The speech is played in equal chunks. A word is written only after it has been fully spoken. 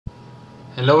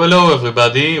Hello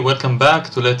everybody, welcome back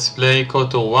to Let's Play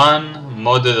KOTOR 1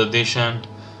 Modded Edition.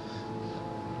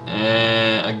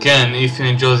 Again, if you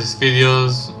enjoy these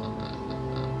videos,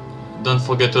 don't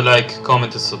forget to like,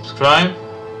 comment and subscribe.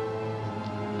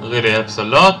 Really helps a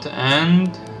lot,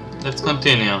 and let's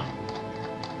continue.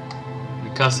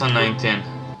 Mikasa 19.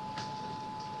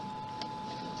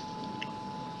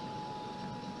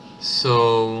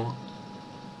 So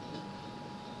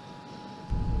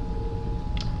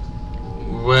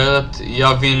we're at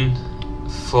Yavin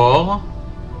 4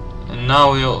 and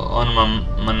now we're on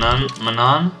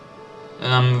Manan,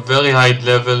 and I'm very high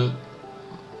level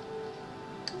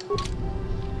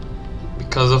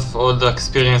because of all the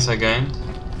experience I gained.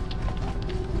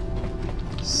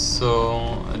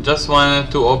 So I just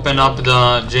wanted to open up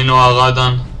the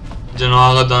Genoharadan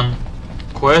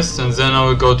quest, and then I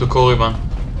will go to Korriban.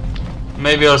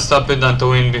 Maybe I'll stop it and to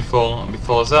win before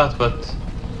that, but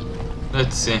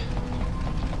let's see.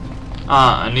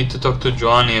 I need to talk to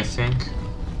Juhani, I think.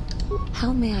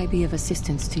 How may I be of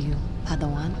assistance to you,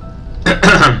 Padawan?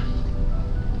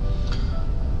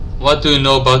 What do you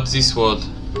know about this world?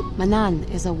 Manan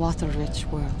is a water-rich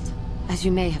world, as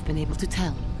you may have been able to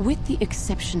tell. With the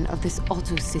exception of this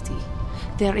Auto City,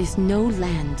 there is no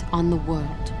land on the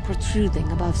world protruding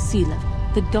above sea level.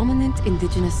 The dominant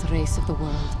indigenous race of the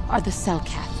world are the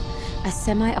Selkath, a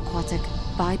semi-aquatic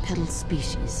bipedal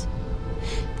species.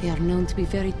 They are known to be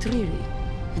very dreary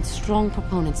and strong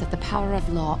proponents of the power of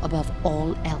law above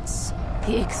all else.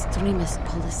 The extremist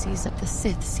policies of the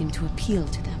Sith seem to appeal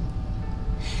to them.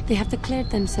 They have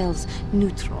declared themselves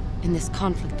neutral in this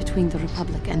conflict between the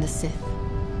Republic and the Sith.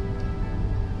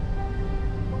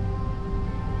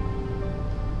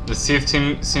 The Sith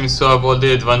seems to have all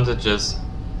the advantages.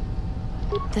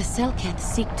 The Selkath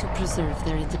seek to preserve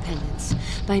their independence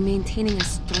by maintaining a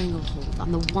stranglehold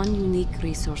on the one unique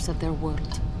resource of their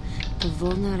world, the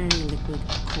vulnerary liquid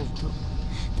KOTOR,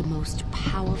 the most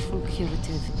powerful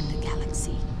curative in the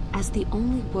galaxy. As the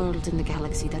only world in the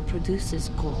galaxy that produces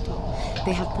KOTOR,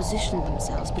 they have positioned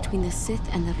themselves between the Sith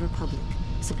and the Republic,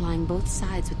 supplying both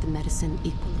sides with the medicine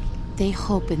equally. They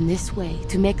hope in this way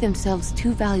to make themselves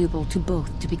too valuable to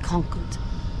both to be conquered.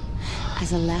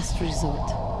 As a last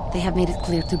resort, they have made it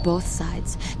clear to both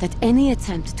sides that any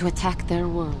attempt to attack their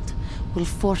world will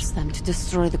force them to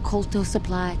destroy the KOTOR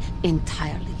supply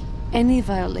entirely. Any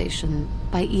violation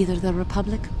by either the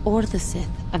Republic or the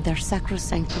Sith of their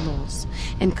sacrosanct laws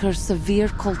incurs severe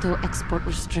KOTOR export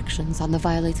restrictions on the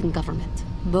violating government.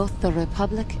 Both the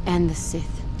Republic and the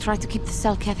Sith try to keep the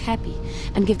Selkath happy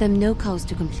and give them no cause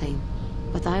to complain.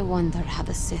 But I wonder how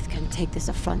the Sith can take this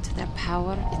affront to their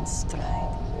power in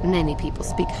stride. Many people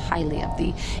speak highly of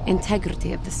the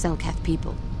integrity of the Selkath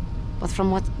people, but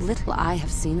from what little I have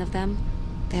seen of them,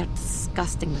 they're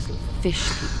disgusting little fish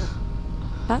people.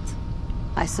 But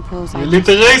I suppose I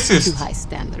little racist. Too high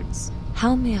standards.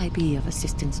 How may I be of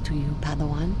assistance to you,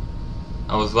 Padawan?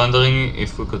 I was wondering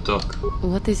if we could talk.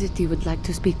 What is it you would like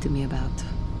to speak to me about?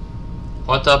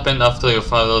 What happened after your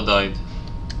father died?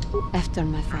 After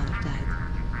my father died,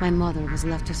 my mother was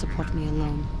left to support me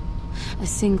alone. A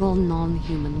single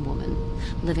non-human woman,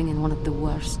 living in one of the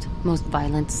worst, most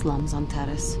violent slums on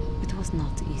Taris. It was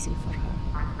not easy for her.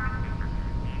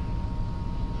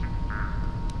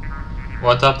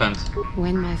 What happened?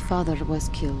 When my father was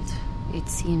killed, it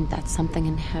seemed that something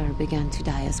in her began to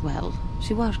die as well.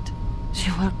 She worked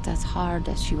as hard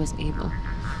as she was able.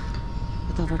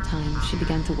 But over time, she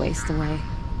began to waste away.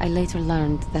 I later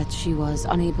learned that she was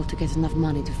unable to get enough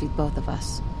money to feed both of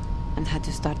us, and had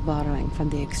to start borrowing from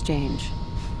the exchange,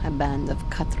 a band of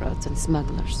cutthroats and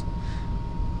smugglers.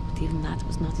 But even that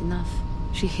was not enough.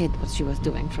 She hid what she was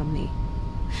doing from me.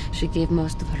 She gave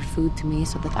most of her food to me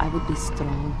so that I would be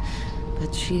strong,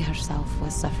 but she herself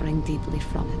was suffering deeply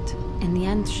from it. In the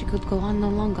end, she could go on no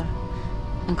longer,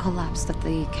 and collapsed at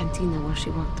the cantina where she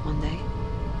worked one day.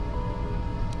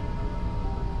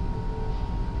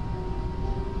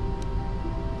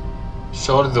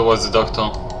 Surely there was a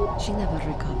doctor. She never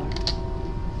recovered.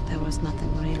 There was nothing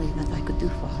really that I could do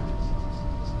for her.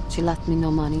 She left me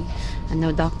no money, and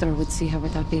no doctor would see her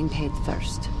without being paid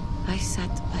first. I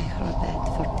sat by her bed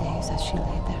for days as she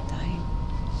lay there dying.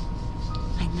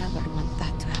 I never want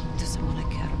that to happen to someone I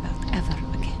care about ever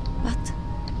again. But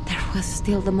there was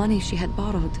still the money she had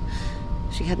borrowed.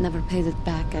 She had never paid it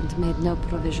back and made no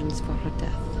provisions for her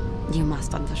death. You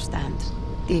must understand.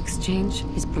 The exchange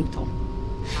is brutal.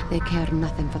 They care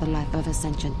nothing for the life of a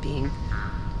sentient being.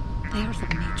 They are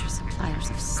the major suppliers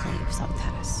of slaves on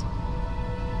Taris.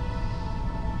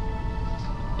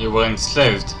 You were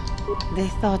enslaved. They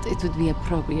thought it would be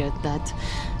appropriate that,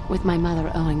 with my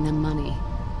mother owing them money,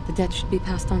 the debt should be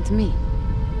passed on to me.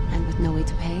 And with No way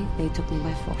to pay, they took me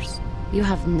by force. You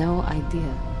have no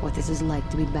idea what it is like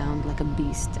to be bound like a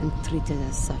beast and treated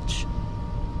as such.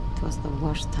 It was the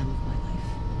worst time of my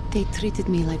life. They treated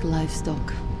me like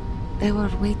livestock. They were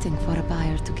waiting for a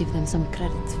buyer to give them some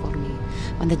credit for me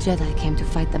when the Jedi came to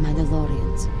fight the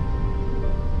Mandalorians.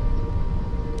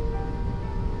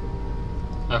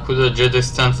 How could a Jedi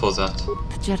stand for that?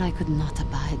 The Jedi could not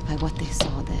abide by what they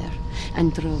saw there,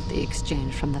 and drove the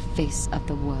exchange from the face of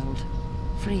the world,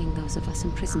 freeing those of us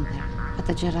imprisoned there. But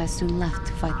the Jedi soon left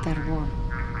to fight their war,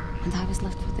 and I was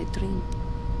left with a dream.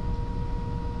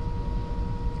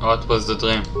 What was the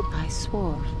dream? I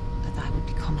swore that I would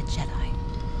become a Jedi.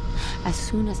 As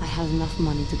soon as I had enough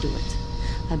money to do it,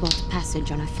 I bought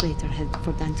passage on a freighter headed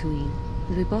for Dantooine,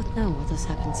 and we both know what has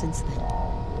happened since then.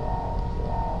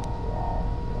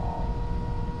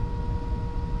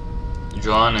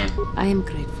 Juhani. I am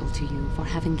grateful to you for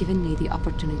having given me the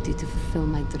opportunity to fulfill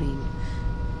my dream,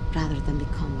 rather than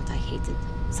become what I hated.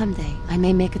 Someday, I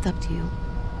may make it up to you.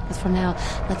 But for now,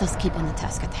 let us keep on the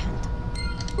task at hand.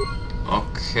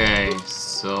 Okay,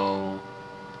 so...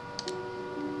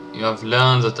 You have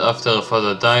learned that after her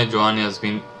father died, Juhani has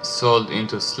been sold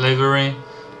into slavery.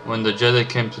 When the Jedi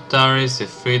came to Taris, they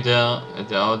freed her and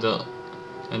the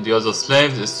other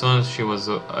slaves. As soon as she was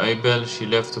able, she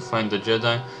left to find the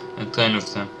Jedi and train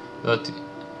with them. That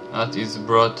is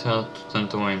brought her to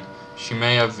Dantooine. She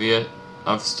may yet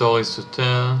have stories to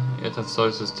tell.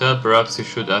 Perhaps you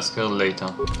should ask her later.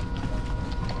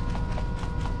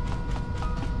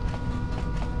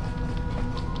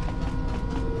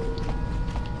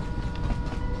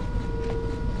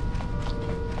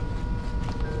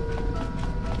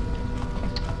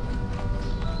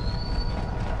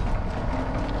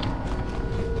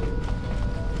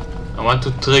 I want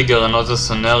to trigger another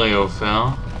scenario of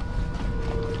her.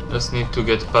 Just need to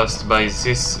get past by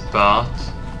this part.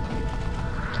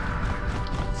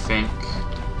 I think.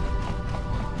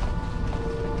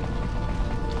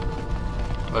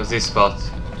 Or this part.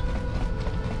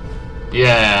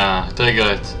 Yeah,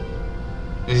 trigger it.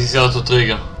 This is how to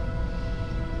trigger.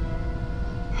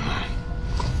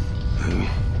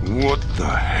 What the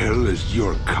hell is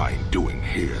your kind doing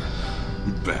here?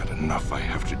 Bad enough I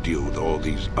have to deal with all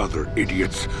these other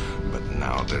idiots, but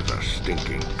now there's a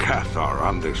stinking KOTOR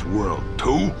on this world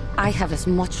too? I have as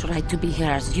much right to be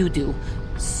here as you do,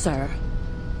 sir.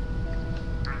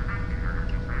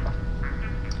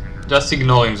 Just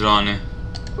ignore him, Juhani.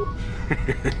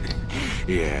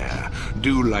 Yeah,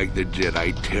 do like the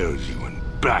Jedi tells you and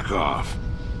back off.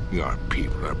 Your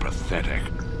people are pathetic.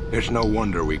 It's no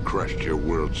wonder we crushed your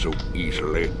world so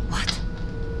easily. What?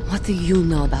 What do you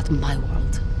know about my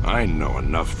world? I know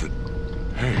enough that...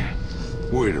 Hey,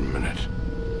 wait a minute.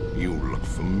 You look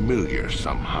familiar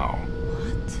somehow.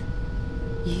 What?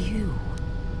 You?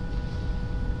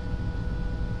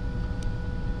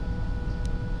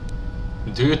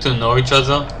 Do you two know each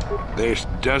other? This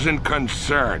doesn't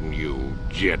concern you,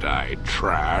 Jedi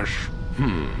trash.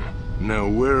 Now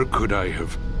where could I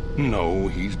have... No,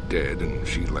 he's dead and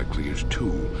she likely is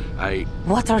too.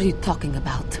 What are you talking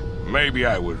about? Maybe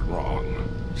I was wrong.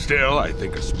 Still, I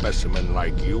think a specimen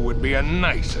like you would be a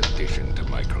nice addition to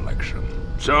my collection.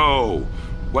 So,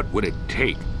 what would it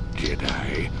take,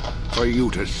 Jedi, for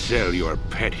you to sell your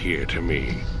pet here to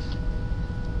me?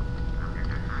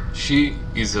 She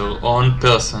is her own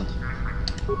person.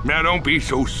 Now don't be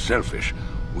so selfish.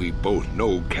 We both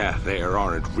know KOTOR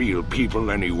aren't real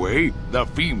people anyway. The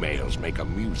females make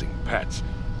amusing pets,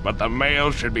 but the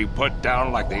males should be put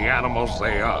down like the animals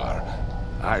they are.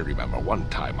 I remember one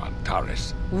time on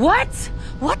Taris. What?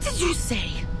 What did you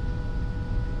say?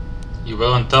 You were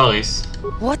on Taris.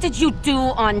 What did you do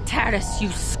on Taris, you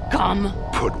scum?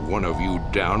 Put one of you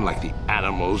down like the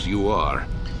animals you are.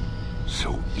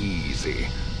 So easy.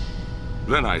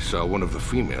 Then I saw one of the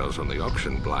females on the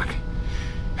auction block.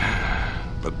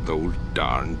 But those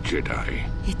darn Jedi.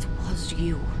 It was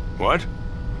you. What?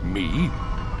 Me?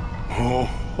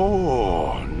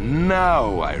 Oh,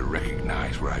 now I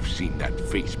recognize where I've seen that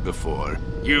face before.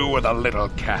 You were the little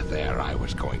KOTOR I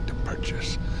was going to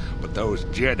purchase. But those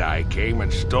Jedi came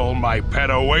and stole my pet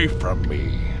away from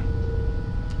me.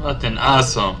 What an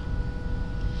asshole.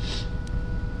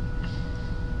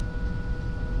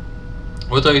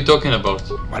 What are you talking about?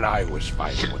 When I was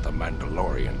fighting with the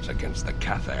Mandalorians against the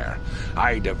KOTOR,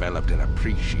 I developed an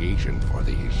appreciation for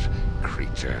these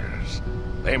creatures.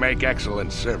 They make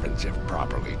excellent servants if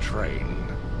properly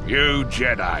trained. You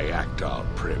Jedi act all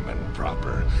prim and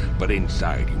proper, but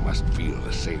inside you must feel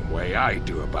the same way I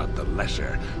do about the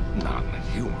lesser,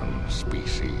 non-human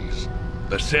species.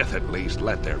 The Sith at least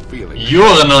let their feelings...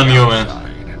 You're a non-human!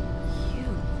 You?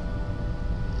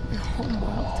 The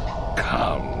homeworld?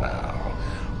 Come now.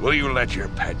 Will you let your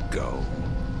pet go?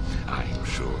 I'm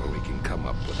sure we can come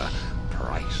up with a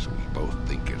price we both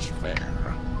think is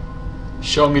fair.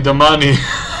 Show me the money.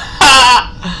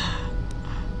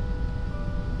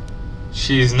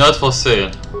 She is not for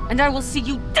sale. And I will see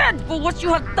you dead for what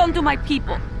you have done to my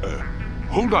people.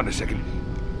 Hold on a second.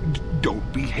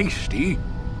 Don't be hasty.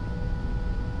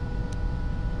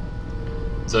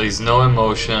 There is no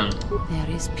emotion. There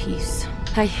is peace.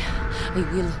 I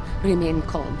will remain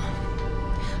calm.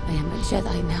 I am a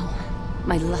Jedi now.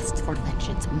 My lust for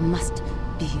vengeance must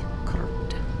be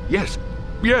curbed. Yes,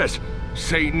 yes.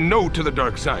 Say no to the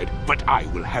dark side, but I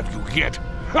will have you yet.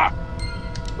 Ha!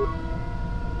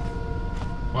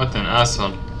 What an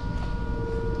asshole.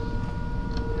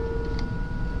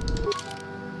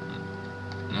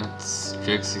 Let's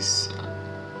check this.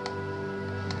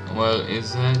 Where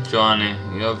is it? Juhani.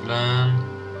 Yavlan.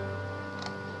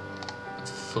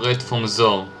 Threat from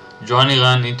Zor. Juhani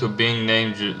ran into being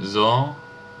named Zor,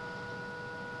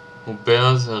 who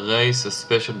bears Rey's a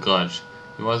special grudge.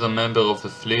 He was a member of the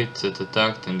fleet that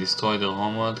attacked and destroyed their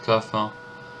homeworld, Kafar,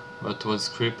 but was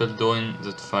crippled during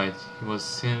that fight. He was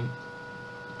seen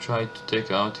tried to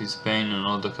take out his pain on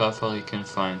all the Kafar he can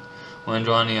find. When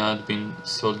Juhani had been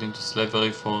sold into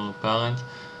slavery for apparent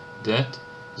death,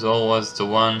 Zor was the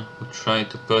one who tried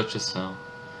to purchase her.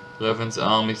 Revan's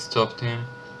army stopped him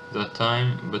that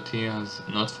time, but he has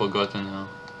not forgotten her.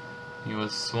 He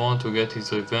was sworn to get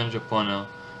his revenge upon her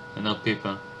and her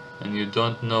people, and you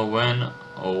don't know when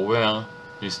or where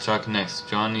he struck next.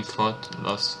 Juhani fought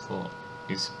lust for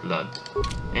his blood.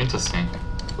 Interesting.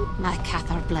 My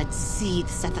Cathar blood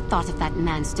seethes at the thought of that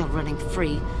man still running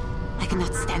free. I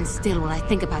cannot stand still when I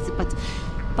think about it,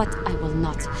 but I will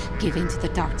not give in to the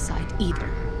dark side either.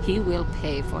 He will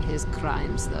pay for his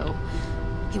crimes, though.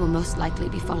 He will most likely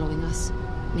be following us.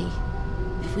 Me.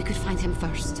 If we could find him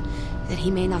first, then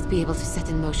he may not be able to set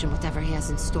in motion whatever he has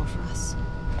in store for us.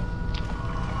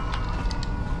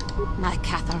 My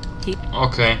Cathar, he...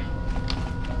 Okay.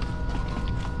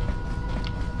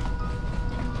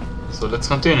 So let's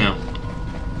continue.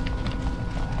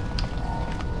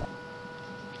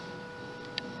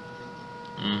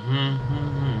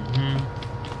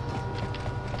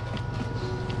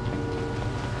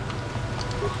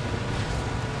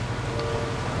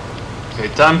 Okay,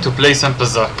 time to play some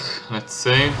pazaak. Let's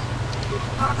save.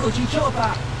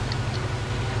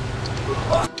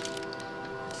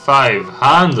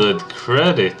 500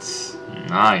 credits.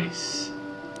 Nice.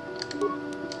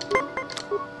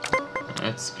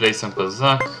 Let's play some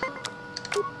pazaak.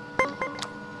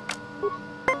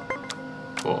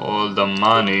 For all the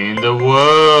money in the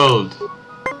world.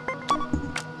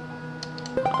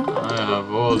 I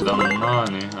have all the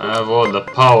money. I have all the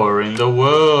power in the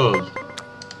world.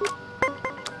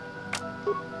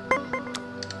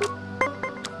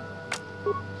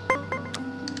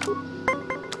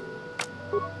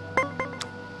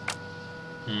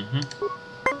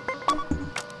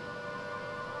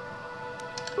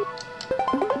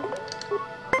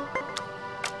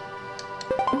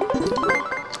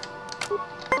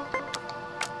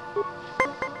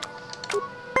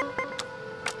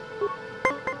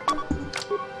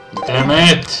 Damn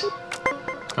it!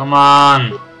 Come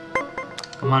on!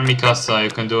 Come on, Mikasa, you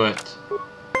can do it.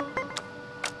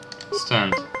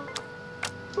 Stand.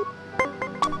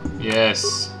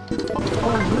 Yes.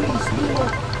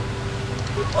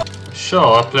 Sure,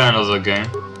 I'll play another game.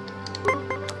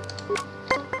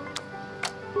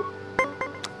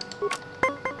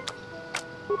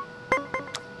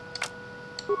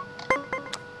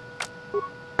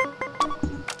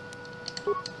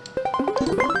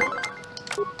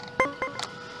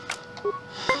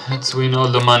 Let's win all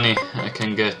the money I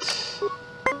can get.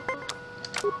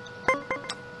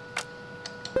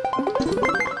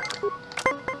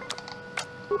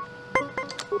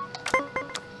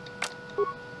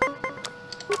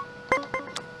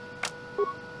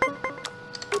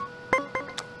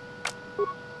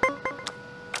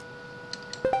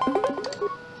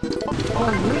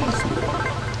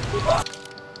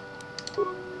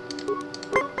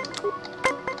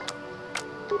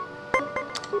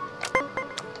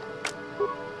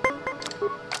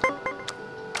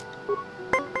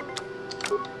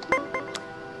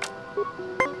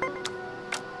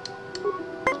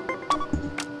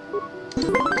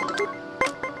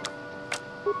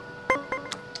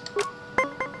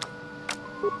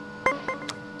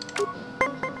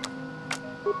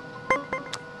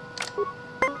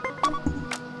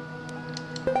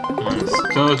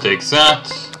 -2, take that.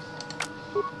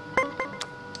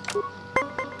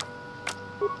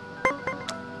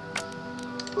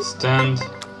 Stand.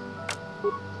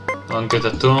 Don't get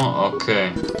a 2?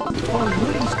 Okay.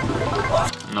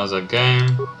 Another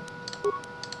game.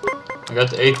 I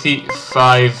got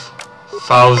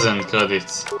 85,000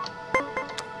 credits.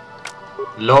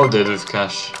 Loaded with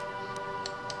cash.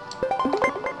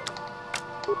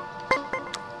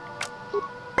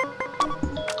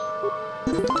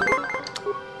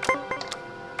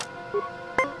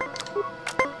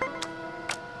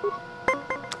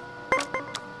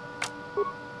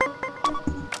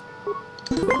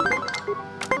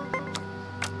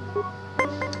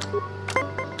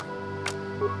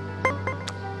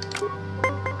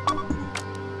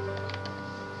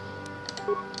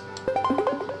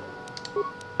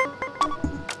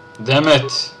 Damn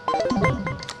it!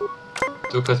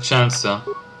 Took a chance, huh?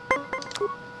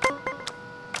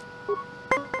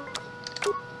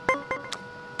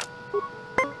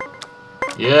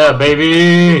 Yeah,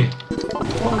 baby!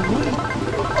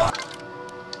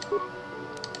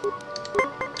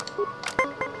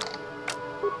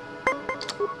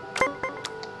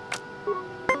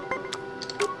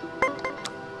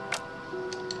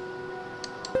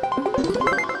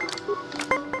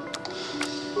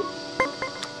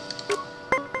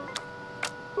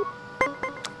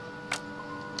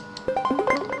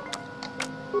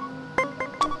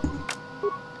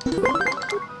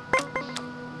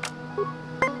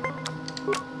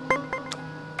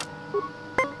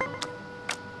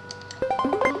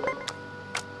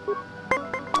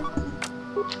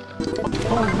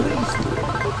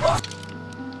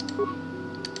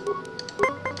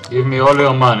 Give me all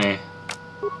your money.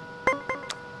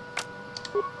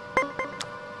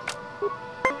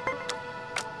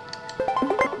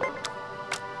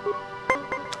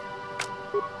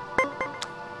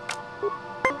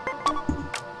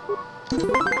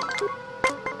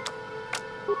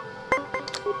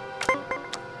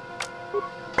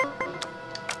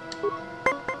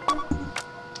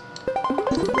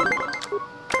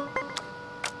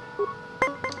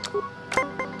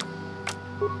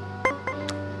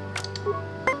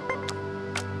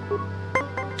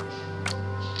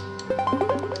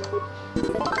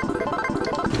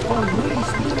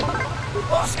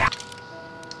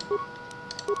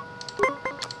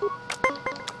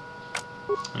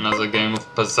 Another game of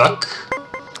pazaak.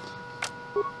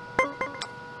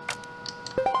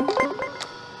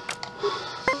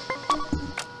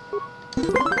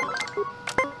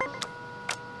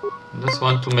 Just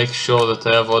want to make sure that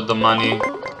I have all the money,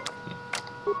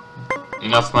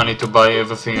 enough money to buy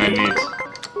everything I need.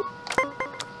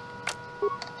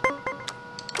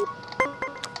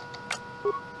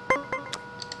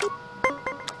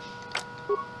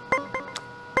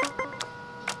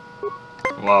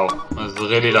 Wow, that's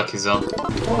really lucky zone.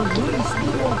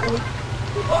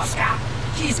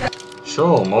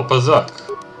 Sure, more pazaak.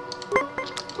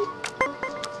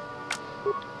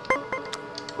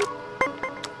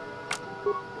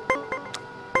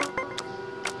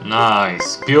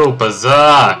 Nice, pure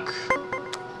pazaak.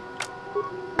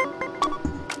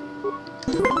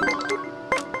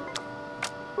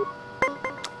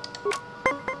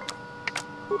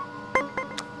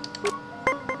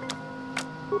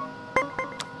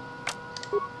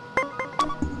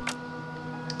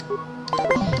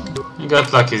 You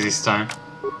got lucky this time.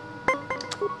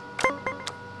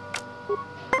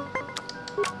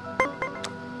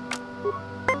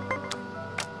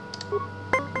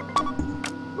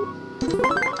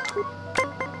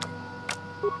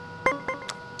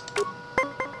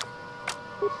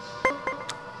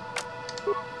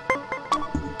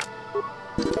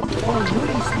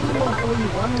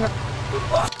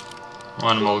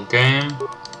 One more game.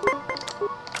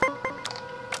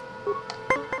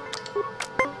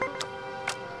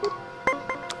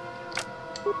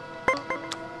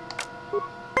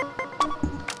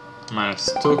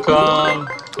 -2 card,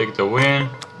 take the win.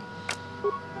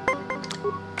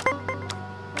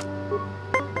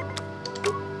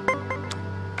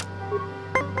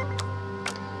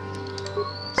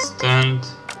 Stand.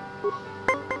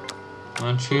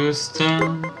 Won't you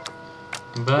stand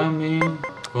by me?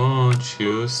 Won't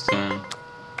you stand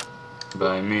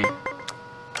by me?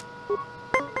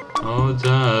 Oh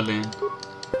darling,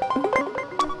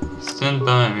 stand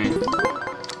by me.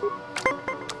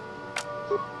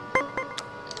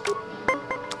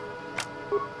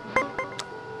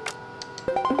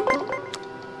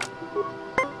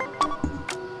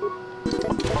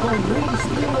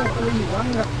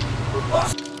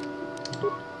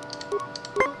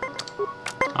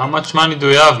 How much money do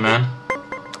you have, man?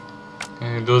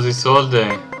 Can you do this all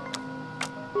day?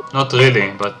 Not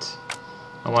really, but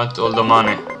I want all the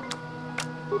money.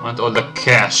 I want all the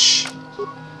cash.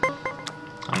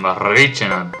 I'm rich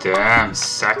and damn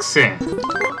sexy.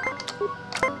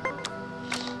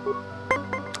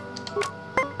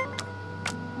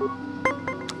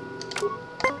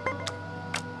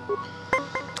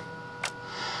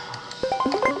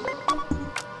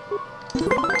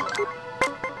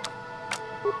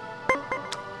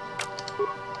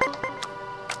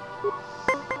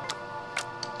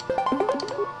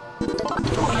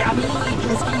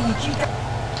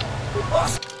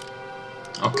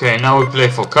 Okay, now we play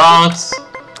for cards.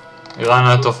 We run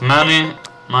out of money.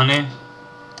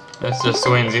 Let's just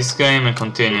win this game and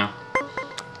continue.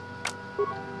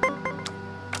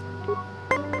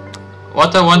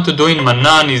 What I want to do in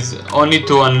Manan is only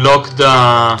to unlock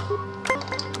the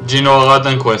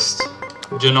Genoharadan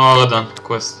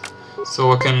quest.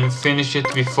 So I can finish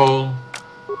it before.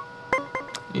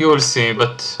 You will see,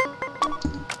 but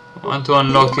I want to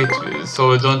unlock it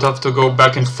so I don't have to go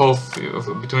back and forth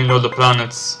between all the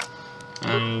planets,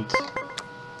 and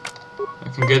I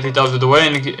can get it out of the way,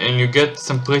 and you get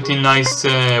some pretty nice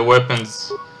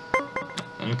weapons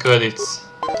and credits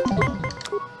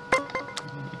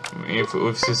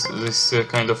with this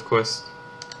kind of quest.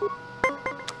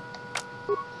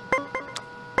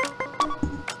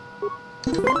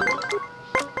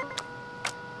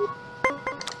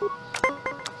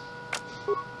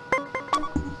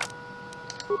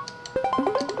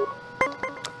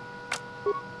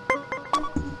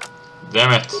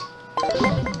 Damn it.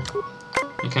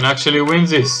 You can actually win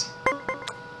this.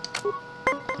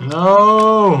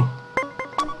 No!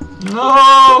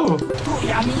 No!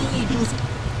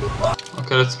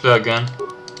 Okay, let's play again.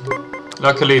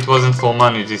 Luckily it wasn't for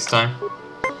money this time.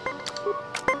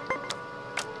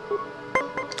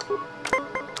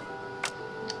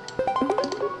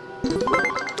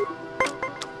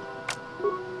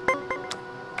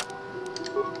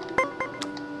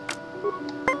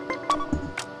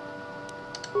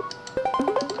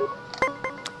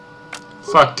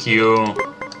 Fuck you.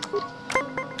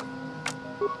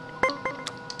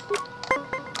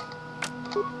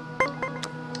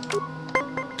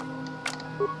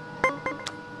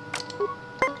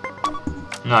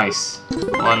 Nice.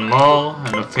 One more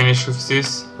and I'll finish with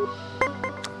this.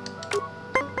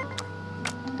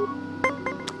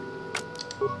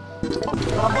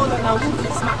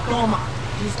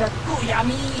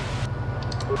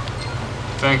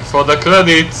 Thank you for the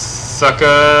credits,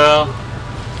 sucker.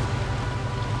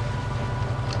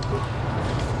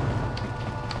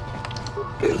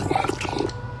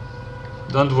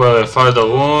 Don't worry, follow the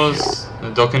rules. The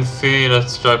docking fee,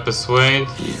 let's try persuade.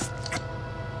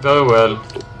 Very well.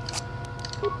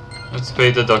 Let's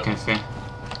pay the docking fee.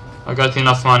 I got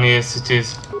enough money as it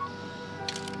is.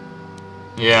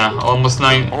 Yeah, almost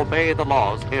Obey the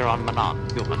laws here on Manan,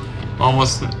 human.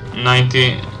 almost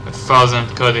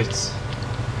 90,000 credits.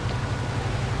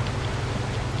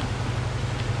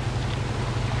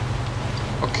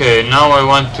 Okay, now I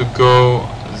want to go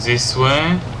this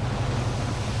way.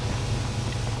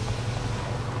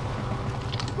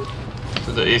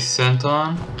 To the East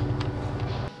Central.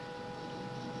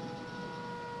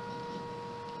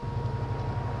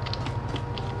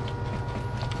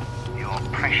 Your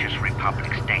precious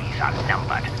Republic's days are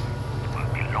numbered. It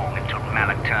won't be long until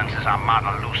Malak turns his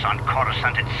armada loose on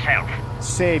Coruscant itself.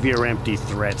 Save your empty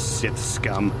threats, Sith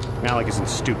scum. Malak isn't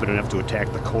stupid enough to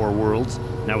attack the core worlds,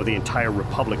 now with the entire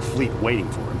Republic fleet waiting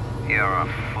for him. You're a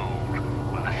fool.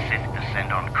 When the Sith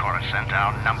descend on Coruscant,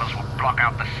 our numbers will block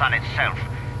out the sun itself.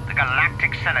 The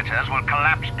galactic senators will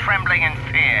collapse trembling in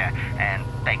fear and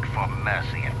beg for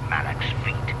mercy at Malak's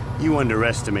feet. You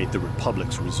underestimate the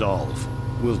Republic's resolve.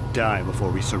 We'll die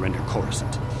before we surrender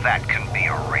Coruscant. That can be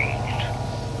arranged.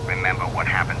 Remember what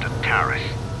happened to Taris.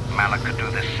 Malak could do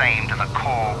the same to the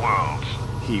core worlds.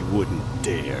 He wouldn't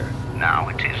dare. Now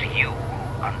it is you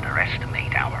who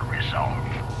underestimate our resolve.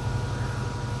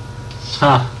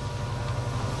 Huh.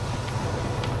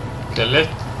 Okay,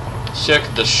 let's check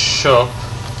the shop.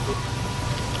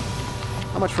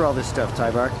 How much for all this stuff,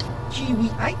 Tybark?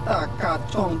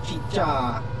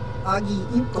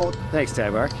 Thanks,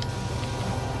 Tybark.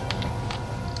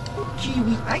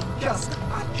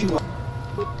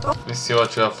 Let's see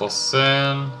what you have for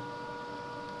sale.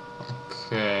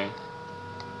 Okay.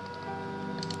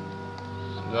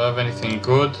 Do I have anything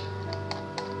good?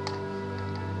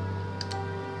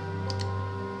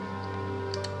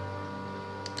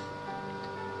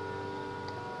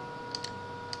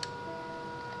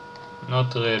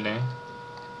 Not really.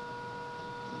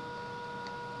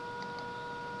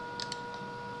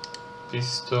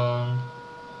 Piston,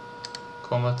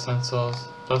 combat sensors,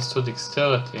 +2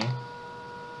 dexterity.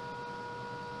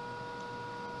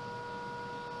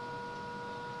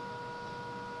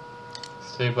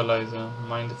 Stabilizer,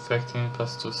 mind affecting,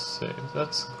 +2 save.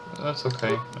 That's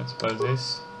okay. Let's buy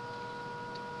this.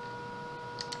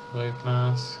 Great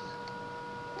mask.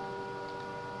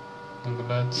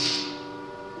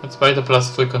 Let's buy the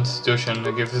 +3 constitution.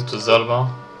 I give it to Zalba.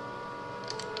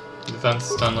 Defense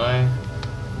stun ray.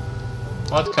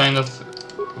 What kind of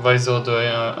visor do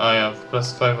I have?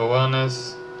 +5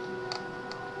 awareness.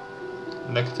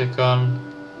 Electrical.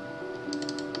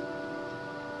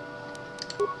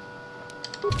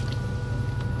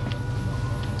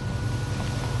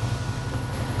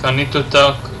 I need to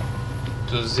talk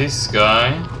to this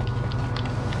guy.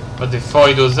 But before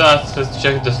I do that, let's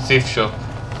check the thief shop.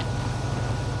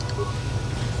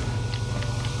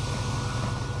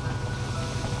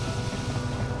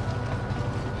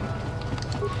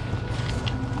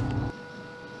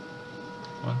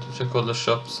 I want to check all the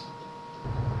shops.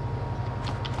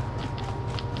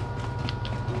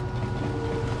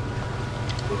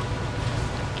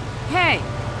 Hey,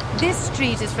 this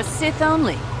street is for Sith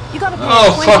only. You gotta pay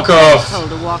Oh, 20 fuck off! toll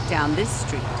to walk down this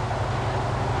street.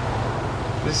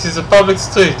 This is a public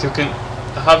street. You can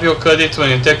have your credit when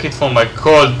you take it from my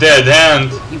cold dead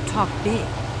hand. You talk big,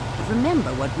 but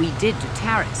remember what we did to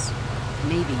Taris.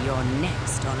 Maybe you're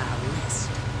next on our list.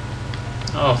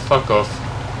 Oh, fuck off.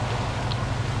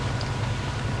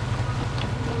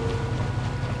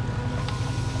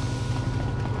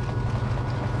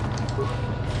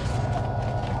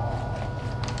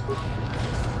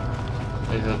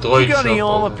 There's a droid You got any shop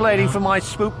armor over plating there. for my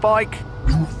swoop bike?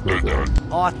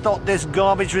 I thought this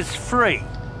garbage was free.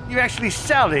 You actually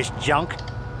sell this junk?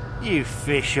 You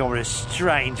fish are a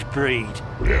strange breed.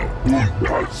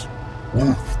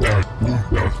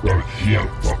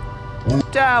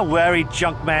 Don't worry,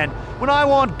 junk man. When I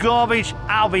want garbage,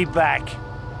 I'll be back.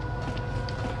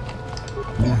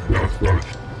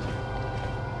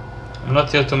 I'm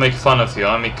not here to make fun of you.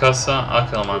 I'm Mikasa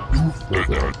Ackerman.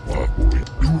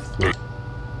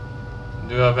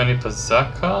 Do you have any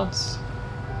pazaak cards?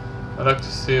 I'd like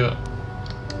to see your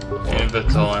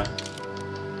inventory.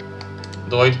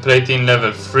 Droid plating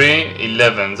level 3,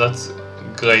 11. That's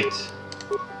great.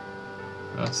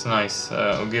 That's nice.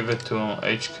 I'll give it to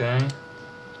HK.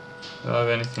 Do I have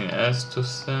anything else to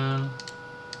sell?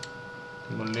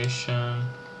 Demolition.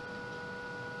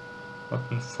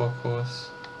 Weapon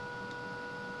focus.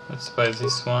 Let's buy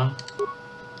this one.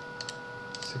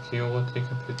 Security,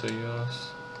 computer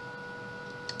use.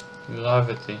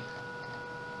 Gravity.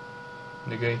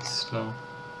 Negate slow.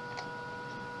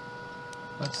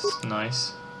 That's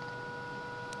nice.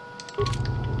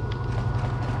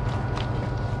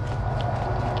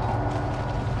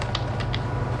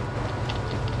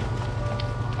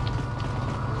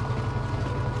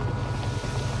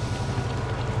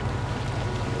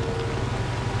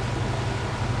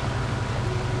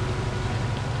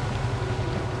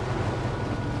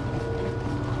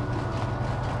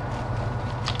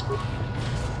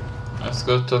 Let's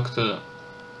go talk to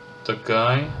the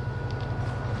guy.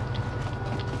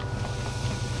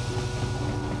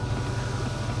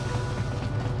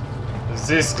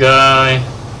 This guy.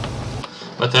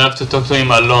 But I have to talk to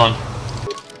him alone.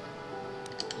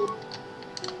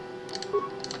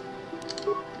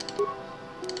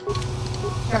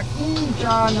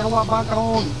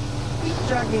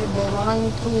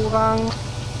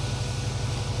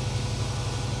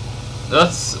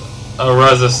 That's a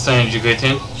rather strange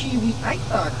greeting.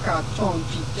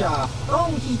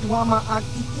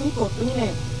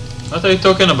 What are you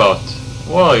talking about?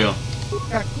 Who are you?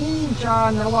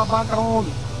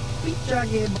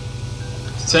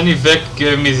 Seni Vec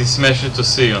gave me this message to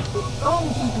see you.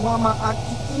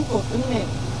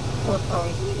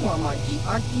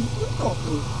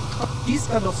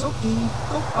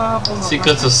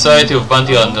 Secret Society of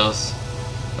Bounty Hunters.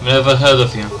 I've never heard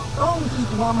of you.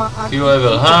 If you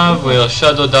ever have, we are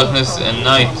shadow, darkness and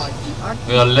night.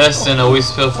 We are less than a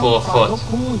whisper for a thought.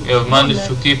 We have managed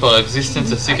to keep our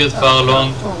existence a secret far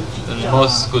longer than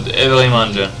most could ever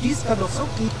imagine.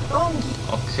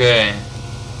 Okay.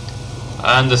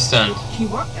 I understand.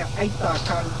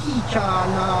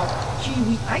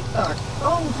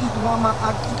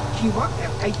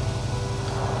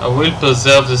 I will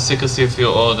preserve the secrecy of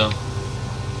your order.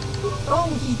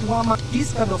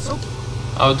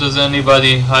 How does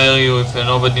anybody hire you if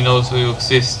nobody knows who you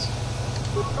exist?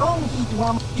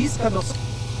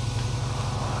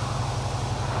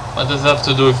 What does that have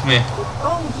to do with me?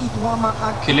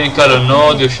 Killing Kylo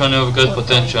Nord, you're showing you have great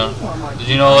potential. The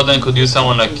Genoharadan could use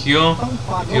someone like you,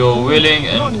 if you are willing,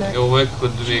 and your work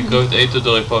could be a great aid to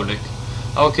the Republic.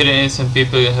 How killing innocent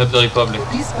people help the Republic?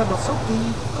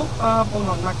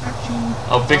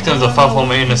 Our victims are far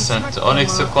from innocent. Only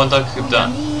accept contact if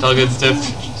the target's death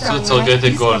suits our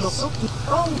greater goals.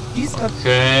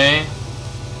 Okay.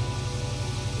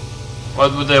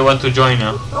 What would they want to join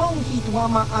you?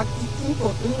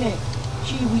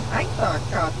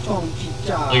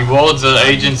 Rewards their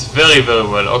agents very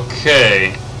well.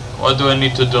 Okay. What do I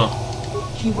need to do?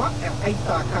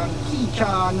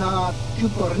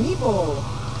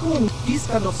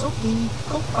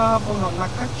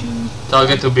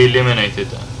 Target to be eliminated.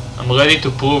 I'm ready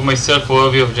to prove myself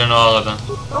worthy of Genoharadan.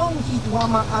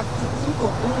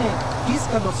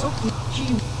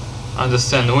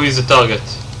 Understand, who is the target?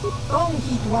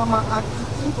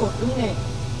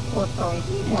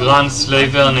 Grand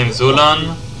slaver named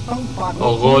Zulan,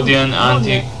 or Rhodian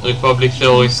anti-republic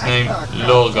terrorist named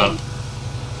Lorgal.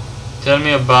 Tell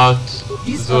me about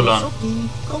Zulan.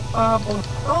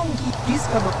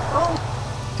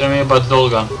 Tell me about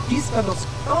Lorgal.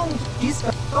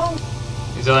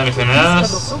 Is there anything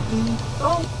else?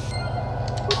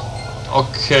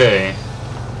 Okay.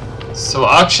 So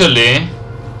actually,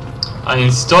 I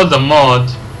installed a mod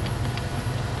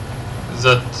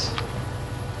that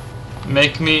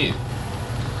make me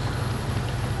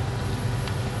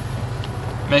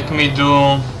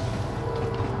do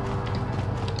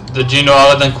the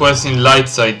Genoharadan quest in light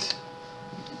side,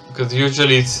 because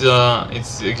usually it's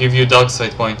give you dark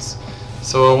side points.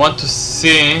 So I want to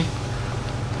see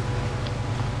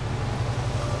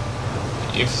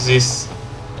if this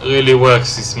really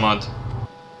works, this mod.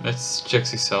 Let's check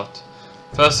this out.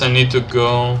 First I need to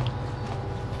go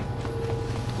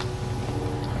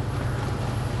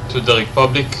to the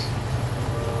Republic.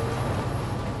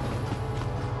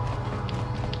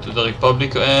 To the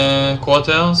Republic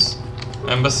quarters,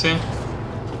 embassy.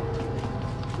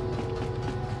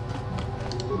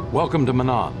 Welcome to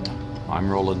Manan. I'm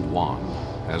Roland Wan.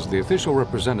 As the official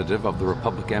representative of the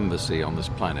Republic Embassy on this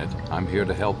planet, I'm here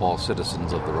to help all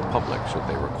citizens of the Republic should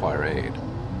they require aid.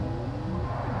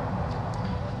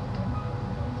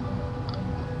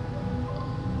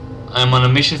 I'm on a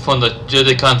mission from the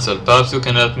Jedi Council. Perhaps you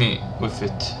can help me with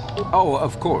it. Oh,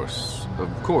 of course. Of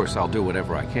course I'll do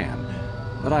whatever I can.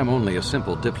 But I'm only a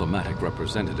simple diplomatic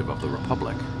representative of the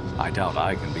Republic. I doubt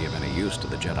I can be of any use to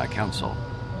the Jedi Council.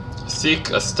 Seek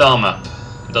a star map.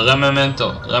 The remnant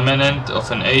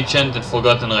of an ancient and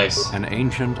forgotten race. An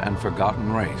ancient and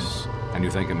forgotten race. And you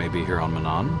think it may be here on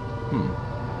Manan?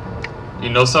 You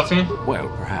know something? Well,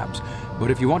 perhaps.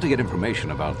 But if you want to get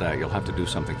information about that, you'll have to do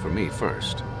something for me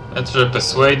first. Let's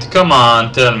persuade. Come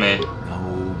on, tell me.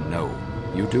 No.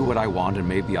 You do what I want and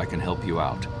maybe I can help you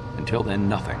out. Until then,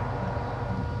 nothing.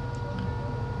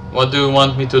 What do you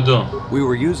want me to do? We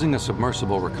were using a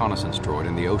submersible reconnaissance droid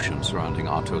in the ocean surrounding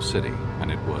Otto City,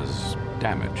 and it was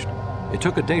damaged. It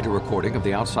took a data recording of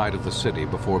the outside of the city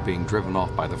before being driven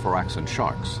off by the Phyraxan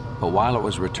sharks, but while it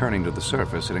was returning to the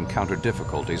surface, it encountered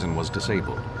difficulties and was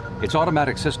disabled. Its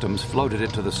automatic systems floated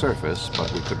it to the surface,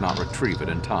 but we could not retrieve it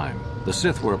in time. The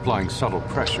Sith were applying subtle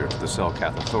pressure to the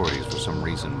Selkath authorities for some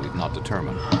reason we've not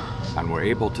determined, and were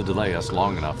able to delay us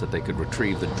long enough that they could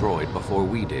retrieve the droid before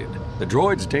we did. The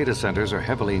droid's data centers are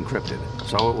heavily encrypted,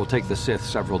 so it will take the Sith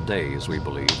several days, we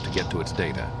believe, to get to its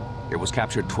data. It was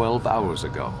captured 12 hours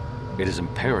ago. It is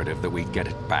imperative that we get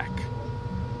it back.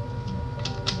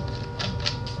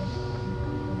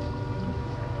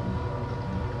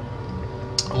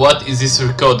 What is this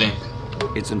recording?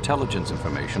 It's intelligence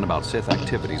information about Sith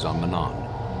activities on Manan,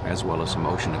 as well as some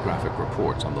oceanographic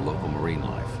reports on the local marine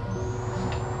life.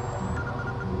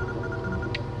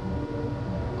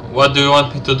 What do you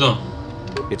want me to do?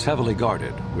 It's heavily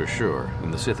guarded, we're sure,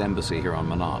 in the Sith embassy here on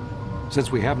Manan. Since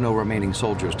we have no remaining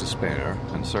soldiers to spare,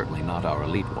 and certainly not our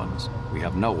elite ones, we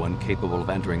have no one capable of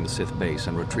entering the Sith base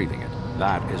and retrieving it.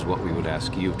 That is what we would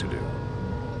ask you to do.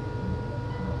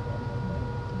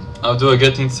 How do I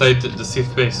get inside the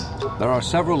Sith base? There are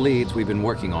several leads we've been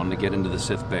working on to get into the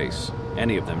Sith base.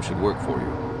 Any of them should work for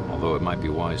you, although it might be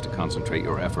wise to concentrate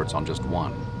your efforts on just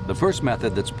one. The first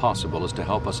method that's possible is to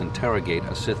help us interrogate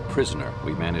a Sith prisoner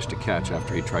we managed to catch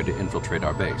after he tried to infiltrate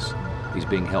our base. He's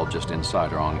being held just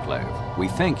inside our enclave. We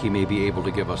think he may be able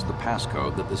to give us the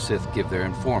passcode that the Sith give their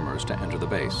informers to enter the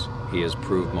base. He has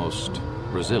proved most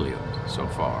resilient so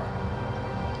far.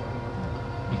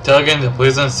 Interrogating the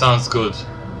prison sounds good.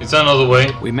 Is there another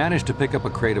way? We managed to pick up a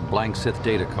crate of blank Sith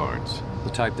data cards, the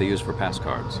type they use for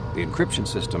passcards. The encryption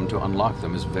system to unlock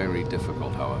them is very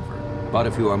difficult, however. But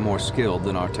if you are more skilled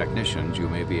than our technicians, you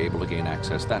may be able to gain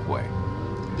access that way.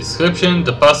 Description,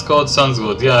 the passcode sounds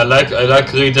good. Yeah, I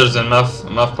like readers and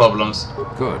math problems.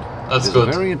 Good. That's He's good.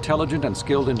 A very intelligent and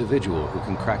skilled individual who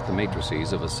can crack the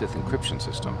matrices of a Sith encryption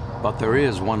system. But there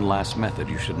is one last method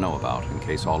you should know about in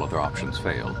case all other options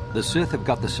fail. The Sith have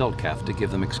got the Selkath to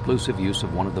give them exclusive use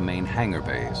of one of the main hangar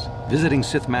bays. Visiting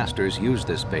Sith masters use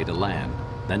this bay to land.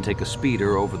 Then take a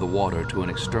speeder over the water to an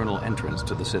external entrance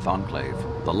to the Sith Enclave.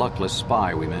 The luckless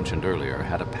spy we mentioned earlier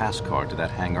had a pass card to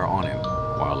that hangar on him.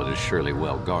 While it is surely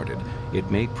well guarded, it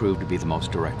may prove to be the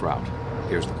most direct route.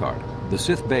 Here's the card. The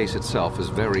Sith base itself is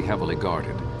very heavily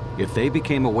guarded. If they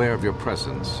became aware of your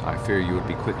presence, I fear you would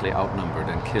be quickly outnumbered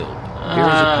and killed.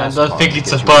 I don't think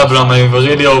it's a problem. I'm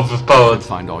really overpowered.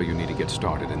 Find all you need to get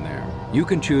started in there. You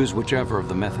can choose whichever of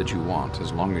the methods you want,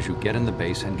 as long as you get in the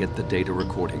base and get the data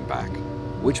recording back.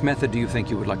 Which method do you think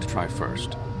you would like to try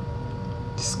first?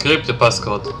 Decrypt the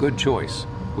passcode. Good choice.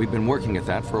 We've been working at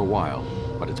that for a while,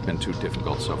 but it's been too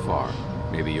difficult so far.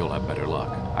 Maybe you'll have better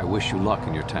luck. I wish you luck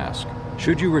in your task.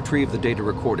 Should you retrieve the data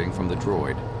recording from the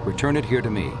droid, return it here to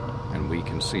me, and we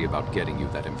can see about getting you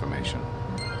that information.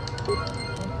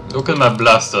 Look at my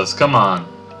blasters, come on.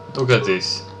 Look at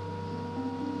this.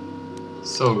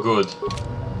 So good.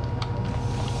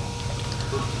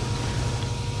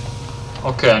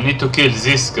 Okay, I need to kill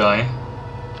this guy.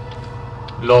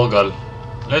 Lorgal.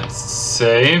 Let's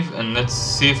save and let's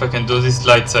see if I can do this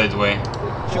light side way.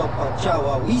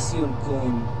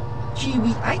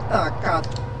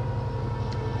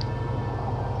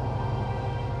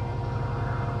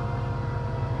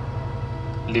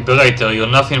 Liberator, you're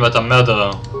nothing but a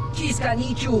murderer.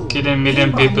 Killing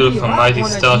million people from mighty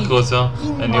Star Cruiser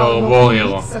and you're a war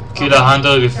hero. Kill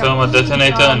 100 with thermal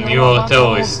detonator and you are a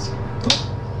terrorist.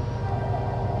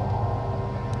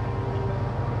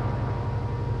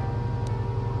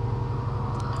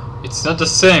 It's not the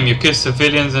same, you kill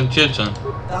civilians and children.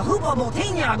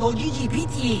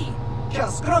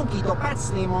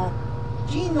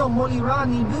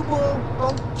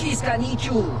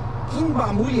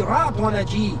 Kimba muli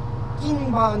ratwanaji,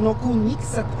 Kimba noku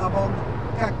nixat abog,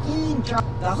 Kakincha,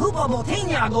 the Hoopa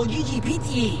Botania go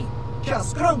GGPT,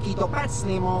 just crunky to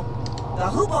Patslimo, the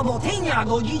Hoopa Botania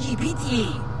go GGPT,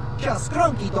 just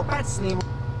crunky to Patslimo.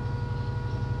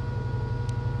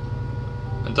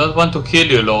 I don't want to kill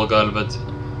you, Lorgal, but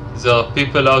there are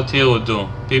people out here who do.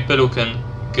 People who can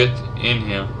get in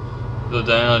here. Do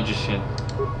the energy shield.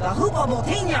 The Hoopa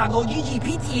Botania go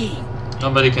GGPT.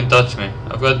 Nobody can touch me.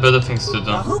 I've got better things to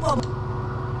do.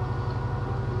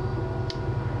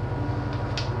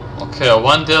 Okay, I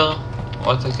wonder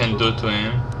what I can do to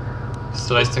him.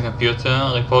 Slice the computer,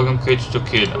 reprogram cage to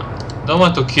kill. Don't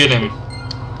want to kill him.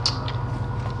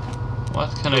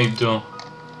 What can I do?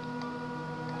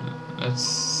 Let's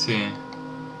see.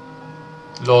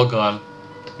 Lorgal.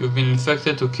 You've been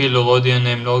infected to kill a Rodian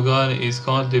named Lorgal. He is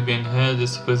currently being held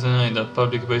as a prisoner in the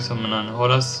public base of Manan.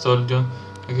 Holas told you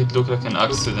make it look like an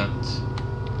accident.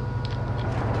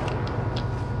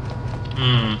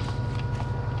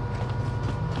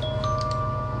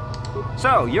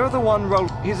 So, you're the one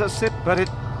he's a Sith, but it...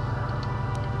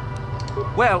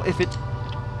 Well, if it...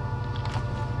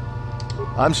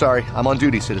 I'm sorry, I'm on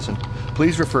duty, citizen.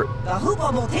 Please refer... The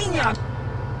Hoopa Botania...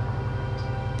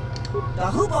 The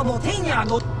Hoopa Botania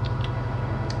go...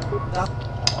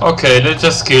 Okay, let's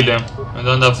just kill him. I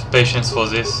don't have patience for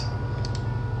this.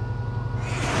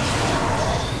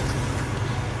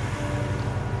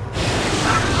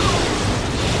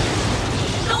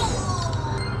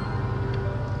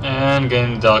 And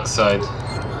gain dark side.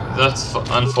 That's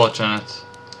unfortunate.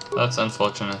 That's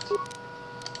unfortunate.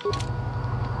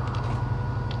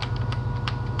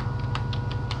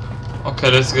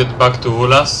 Okay, let's get back to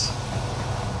Hulas.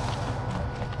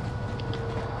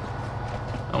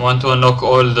 I want to unlock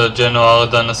all the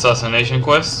Genoharadan assassination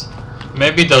quests.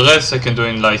 Maybe the rest I can do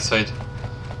in light side.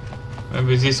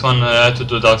 Maybe this one I had to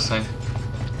do dark side.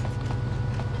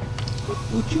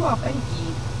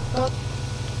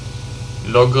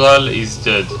 Logral is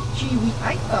dead.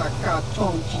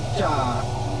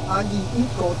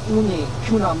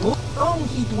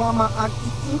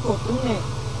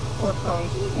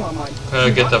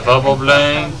 Okay, get a Vabo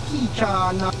Blade.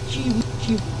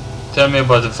 Tell me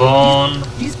about Vaughn.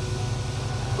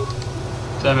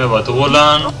 Tell me about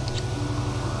Roland.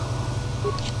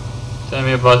 Tell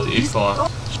me about Ifor.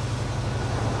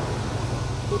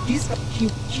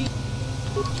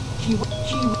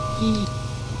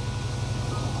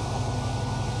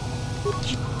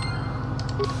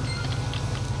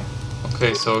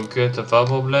 Okay, so get a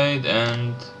Vabo Blade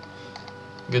and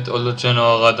get all the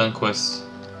Genoharadan quests.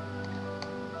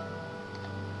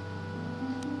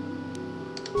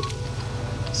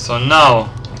 So now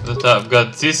that I've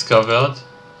got this covered,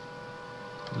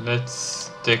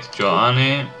 let's take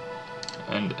Juhani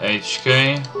and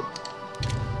HK.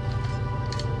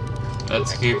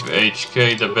 Let's give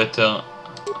HK the better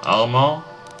armor.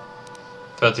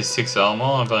 36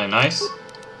 armor, very nice.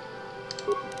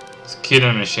 It's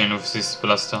killing machine with this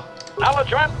blaster.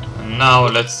 And now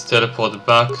let's teleport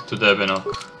back to the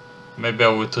Ebenok. Maybe I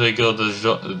will trigger the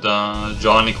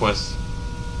Juhani quest.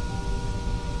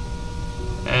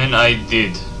 And I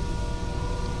did.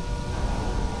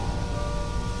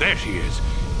 There she is.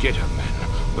 Get her, men.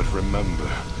 But remember,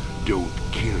 don't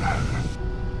kill her.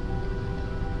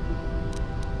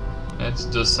 Let's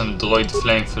do some droid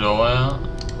flamethrower.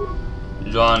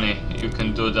 Juhani, you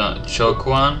can do the choke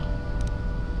one.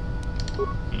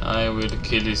 And I will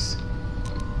kill this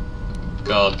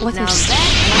guard. What Now is that...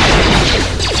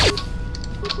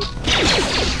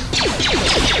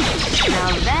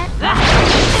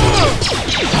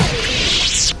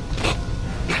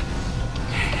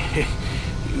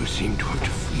 You seem to have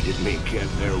defeated me,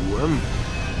 Cat-There Worm.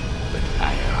 But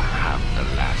I'll have the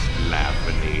last laugh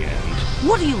in the end.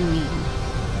 What do you mean?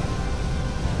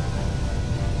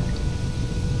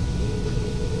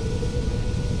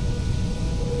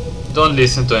 Don't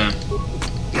listen to him.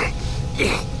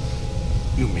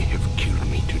 You may have killed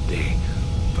me today,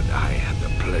 but I had the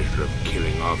pleasure of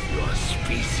killing off your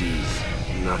species.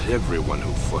 Not everyone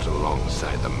who fought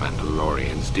alongside the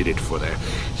Mandalorians did it for their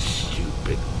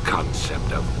stupid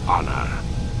concept of honor.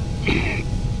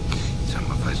 Some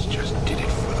of us just did it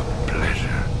for the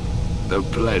pleasure. The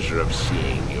pleasure of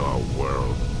seeing your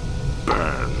world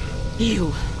burn.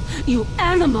 You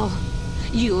animal!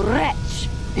 You wretch!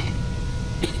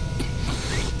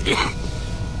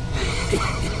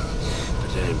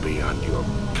 But I'm beyond your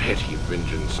petty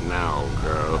vengeance now,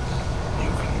 girl.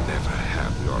 You can never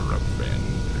have your revenge.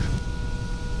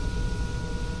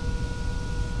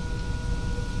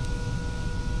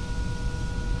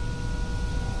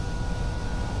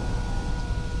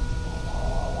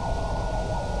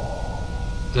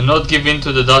 Do not give in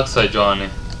to the dark side, Juhani.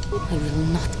 I will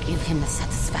not give him the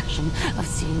satisfaction of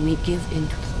seeing me give in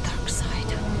to the dark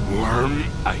side. Worm,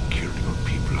 I killed your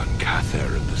people on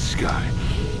KOTOR in the sky.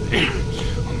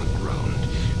 On the ground.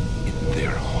 In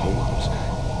their homes.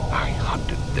 I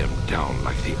hunted them down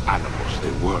like the animals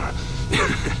they were.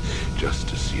 Just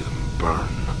to see them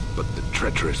burn. But the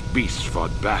treacherous beasts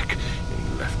fought back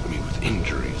and left me with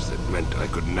injuries that meant I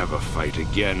could never fight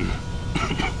again.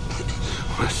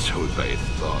 Or so they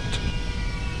thought.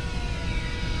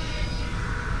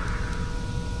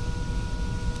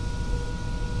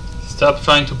 Stop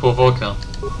trying to provoke her.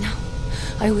 No,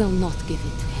 I will not give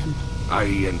in to him. I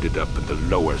ended up in the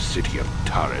lower city of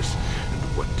Taris, and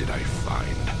what did I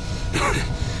find?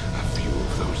 A few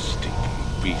of those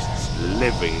stinking beasts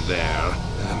living there.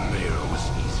 The male was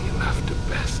easy enough to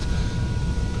best,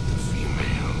 but the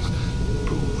females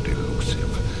proved elusive.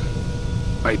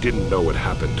 I didn't know what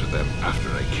happened to them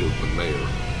after I killed the male.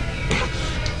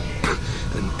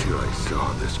 Until I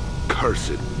saw this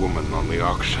cursed woman on the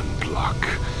auction block.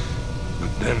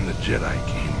 But then the Jedi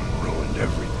came and ruined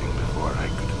everything before I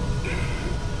could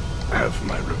have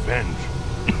my revenge.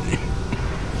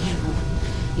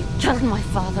 You killed my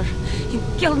father. You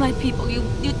killed my people. You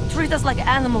treat us like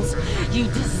animals. You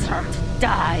deserve to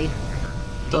die.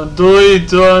 Don't do it,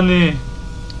 Juhani.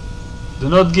 Do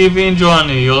not give in,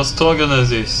 Juhani. You're stronger than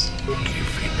this.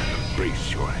 Give in and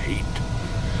embrace your hate.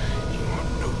 You are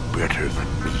no better than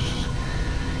me.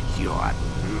 You are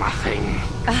nothing.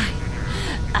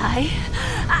 I...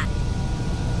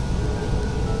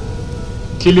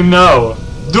 Kill him now.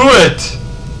 Do it!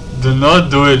 Do not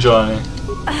do it, Juhani.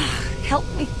 Help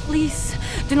me, please.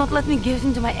 Do not let me give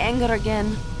in to my anger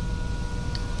again.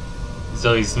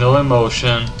 There is no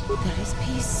emotion. There is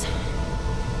peace.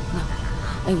 No,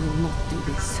 I will not do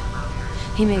this.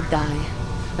 He may die,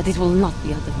 but it will not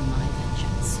be out of my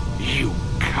vengeance. You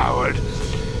coward.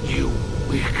 You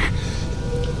weak.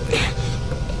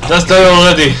 Just die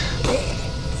already.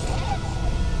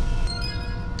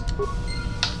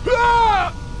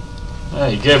 Yeah,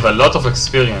 he gave a lot of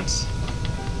experience.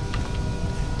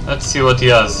 Let's see what he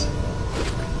has.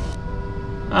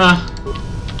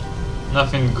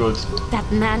 Nothing good.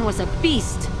 That man was a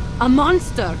beast, a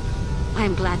monster. I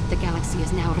am glad the galaxy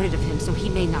is now rid of him so he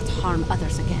may not harm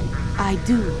others again. I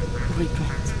do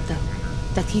regret, though,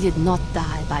 that he did not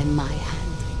die by my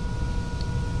hand.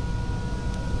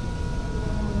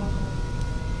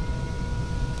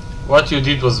 What you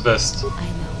did was best. I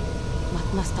know.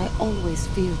 But must I always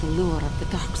fear the lure of the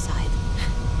dark side?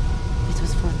 It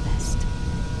was for the best.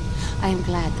 I am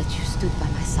glad that you stood by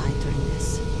my side during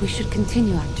this. We should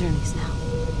continue our journeys now.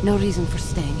 No reason for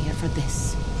staying here for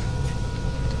this.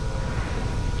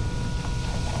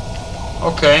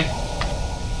 Okay.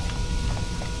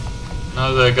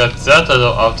 Now that I got that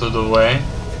out of the way,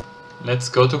 let's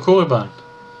go to Korriban.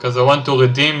 Because I want to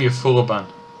redeem Yuthura Bann.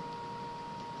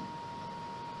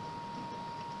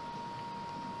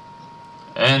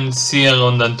 And see her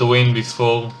on Tatooine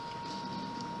before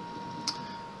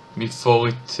before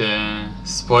it,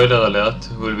 spoiler alert,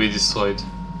 will be destroyed.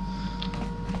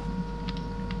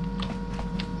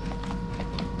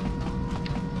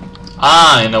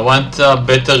 And I want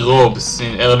better robes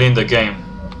early in the game.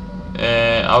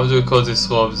 How do we call these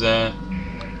robes?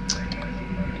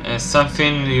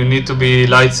 Something you need to be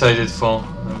light-sided for.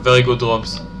 Very good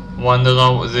robes. Wonder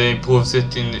how they improves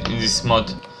it in this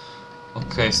mod.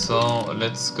 Okay, so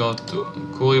let's go to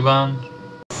Korriban.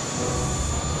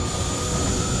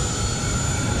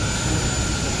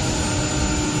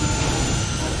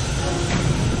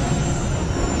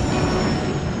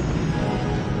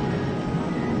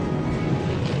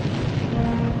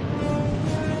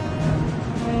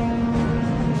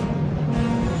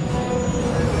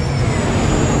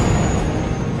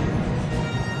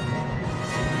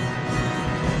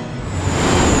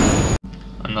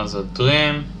 Another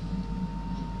dream.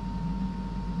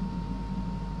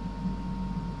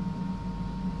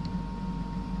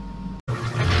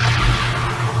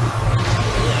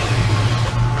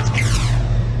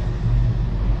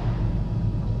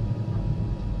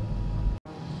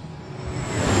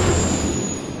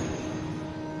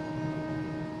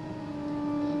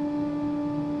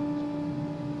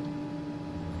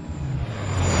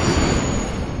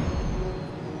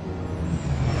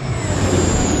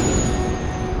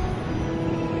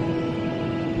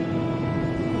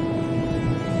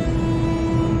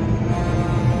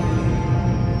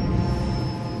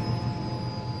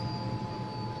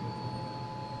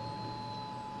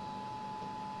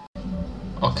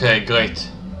 Okay, great.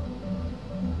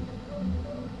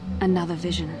 Another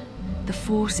vision. The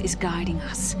Force is guiding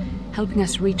us, helping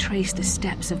us retrace the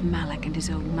steps of Malak and his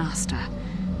old master,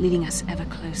 leading us ever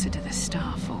closer to the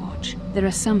Star Forge. There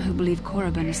are some who believe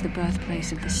Korriban is the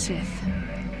birthplace of the Sith.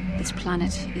 This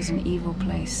planet is an evil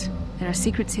place. There are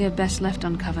secrets here best left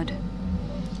uncovered.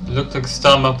 It looked like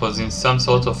Star Map was in some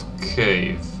sort of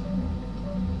cave.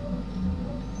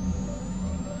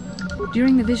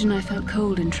 During the vision I felt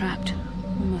cold and trapped,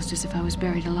 almost as if I was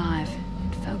buried alive.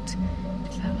 It felt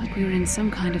like we were in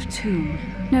some kind of tomb.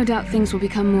 No doubt things will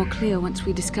become more clear once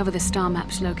we discover the star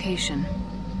map's location.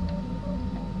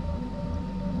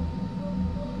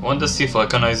 Wonder see if I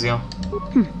recognize you.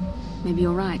 Maybe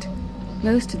you're right.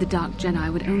 Most of the Dark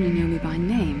Jedi would only know me by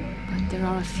name, but there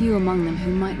are a few among them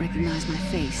who might recognize my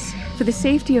face. For the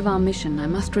safety of our mission, I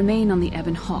must remain on the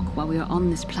Ebon Hawk while we are on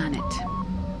this planet.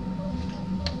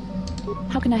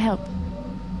 How can I help?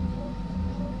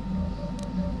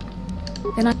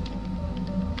 Then I...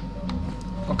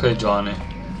 Okay, Juhani.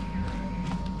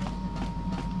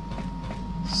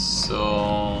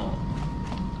 So...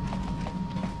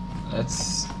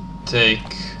 let's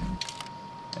take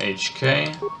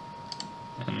HK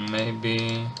and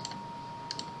maybe...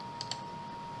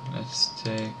 let's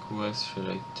take... who else should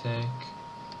I take?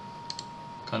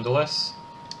 Condolus?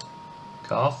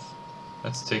 Calf?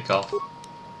 Let's take Calf.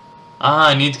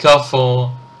 I need Calf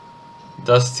for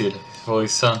Dustil, for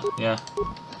his son, yeah.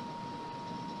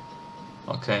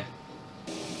 Okay.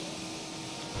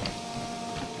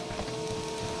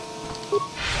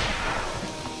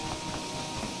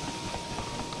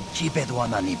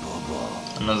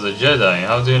 Another Jedi.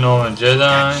 How do you know a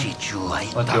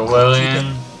Jedi? What you're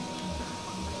wearing?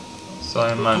 So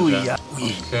I imagine.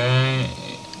 Okay.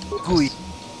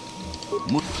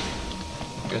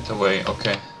 Get away.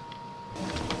 Okay.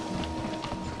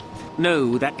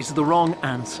 No, that is the wrong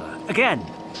answer. Again,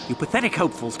 you pathetic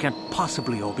hopefuls can't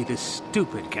possibly all be this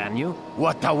stupid, can you?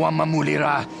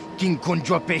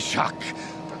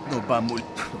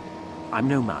 I'm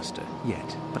no master,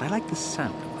 yet, but I like the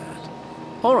sound of that.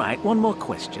 Alright, one more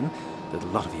question. But a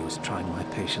lot of you is trying my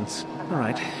patience.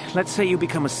 Alright, let's say you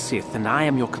become a Sith and I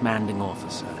am your commanding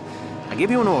officer. I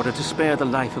give you an order to spare the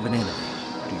life of an enemy.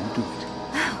 Do you do it?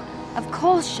 Of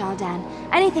course, Shardan.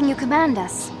 Anything you command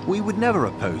us. We would never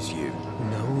oppose you.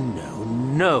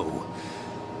 No.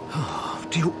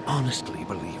 Do you honestly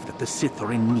believe that the Sith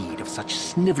are in need of such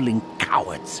sniveling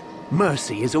cowards?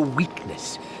 Mercy is a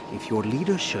weakness. If your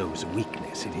leader shows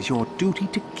weakness, it is your duty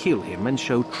to kill him and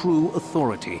show true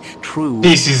authority.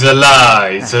 This is a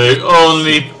lie. It's the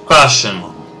only passion.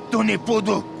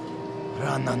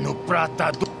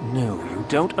 No, you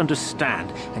don't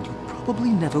understand, and you probably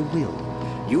never will.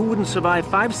 You wouldn't survive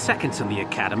 5 seconds in the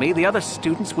academy. The other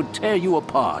students would tear you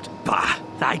apart. Bah!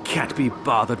 I can't be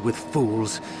bothered with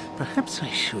fools. Perhaps I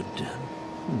should...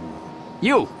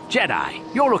 You, Jedi!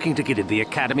 You're looking to get in the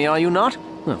academy, are you not?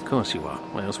 Well, of course you are.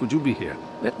 Why else would you be here?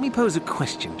 Let me pose a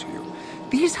question to you.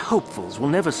 These hopefuls will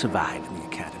never survive in the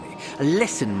academy. A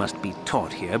lesson must be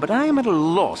taught here, but I am at a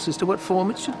loss as to what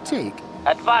form it should take.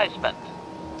 Advisement.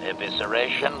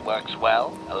 Evisceration works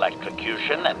well.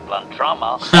 Electrocution and blunt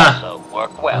trauma also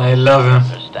work well. I love him.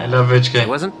 I love HK. I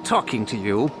wasn't talking to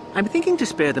you. I'm thinking to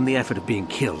spare them the effort of being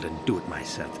killed and do it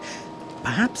myself.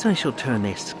 Perhaps I shall turn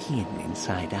their skin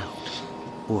inside out.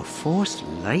 Or force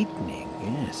lightning.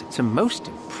 Yes, it's a most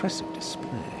impressive display.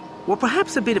 Or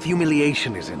perhaps a bit of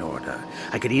humiliation is in order.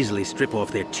 I could easily strip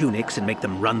off their tunics and make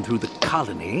them run through the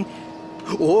colony.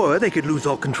 Or they could lose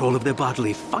all control of their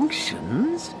bodily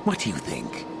functions. What do you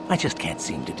think? I just can't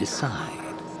seem to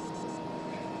decide.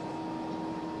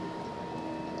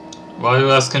 Why are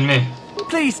you asking me?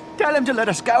 Please, tell him to let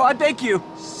us go, I beg you.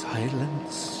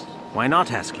 Silence. Why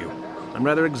not ask you? I'm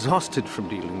rather exhausted from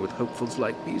dealing with hopefuls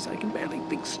like these. I can barely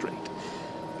think straight.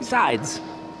 Besides,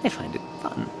 I find it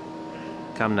fun.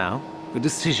 Come now, a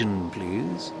decision,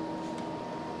 please.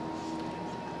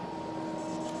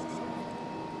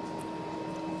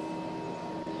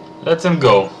 Let them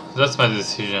go. That's my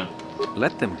decision.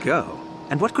 Let them go?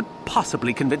 And what could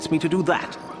possibly convince me to do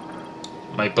that?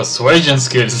 My persuasion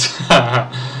skills.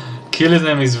 Killing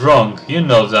them is wrong. You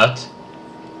know that.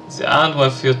 They aren't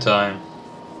worth your time.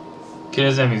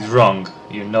 Killing them is wrong.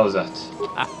 You know that.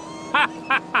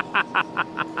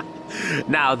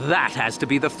 Now that has to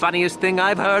be the funniest thing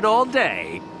I've heard all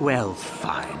day. Well,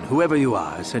 fine. Whoever you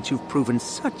are, since you've proven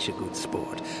such a good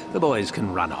sport, the boys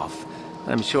can run off.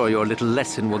 I'm sure your little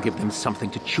lesson will give them something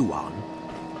to chew on.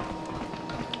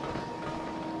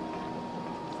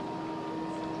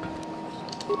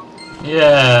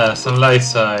 Yeah, some light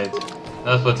side.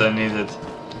 That's what I needed.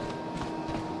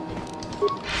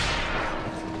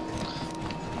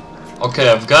 Okay,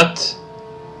 I've got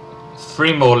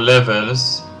 3 more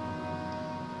levels.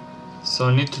 So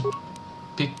I need to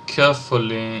pick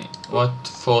carefully what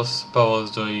force powers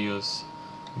do I use.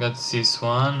 I got this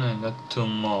one, I got 2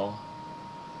 more.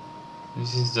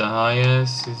 This is the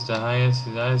highest, this is the highest, this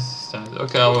is the highest, this is the highest.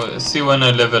 Okay, I will see when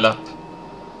I level up.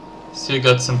 Still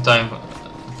got some time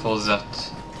for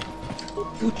that.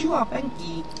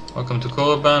 Welcome to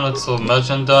Korriban, lots of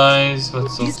merchandise,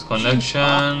 lots of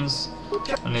connections.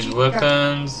 I need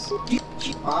weapons.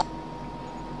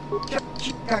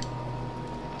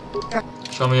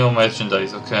 Show me your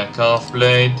merchandise. Okay, Calf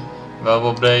Blade,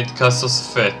 Barber Blade, Castor's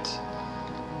Fete.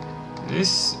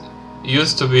 This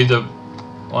used to be the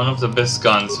one of the best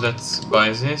guns. Let's buy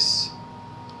this.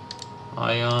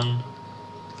 Iron,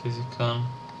 physical,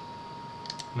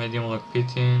 medium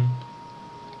repeating,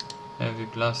 heavy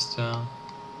blaster.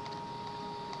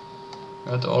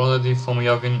 Got already from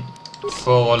Yavin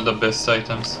 4 all the best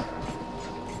items.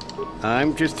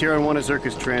 I'm just here on one of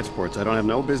Zerka's transports. I don't have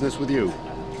no business with you.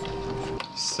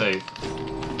 Save.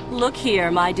 Look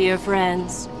here, my dear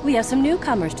friends. We have some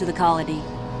newcomers to the colony,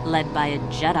 led by a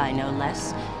Jedi, no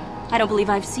less. I don't believe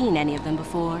I've seen any of them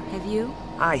before, have you?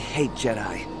 I hate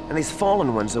Jedi, and these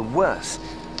fallen ones are worse.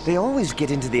 They always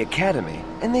get into the academy,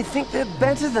 and they think they're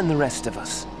better than the rest of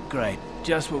us. Great.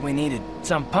 Just what we needed.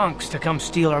 Some punks to come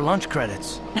steal our lunch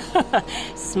credits.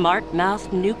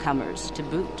 Smart-mouthed newcomers, to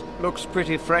boot. Looks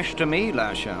pretty fresh to me,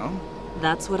 Lashao.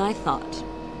 That's what I thought.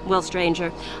 Well,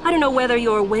 stranger, I don't know whether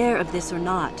you're aware of this or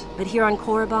not, but here on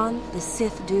Korriban, the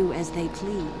Sith do as they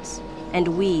please. And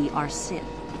we are Sith.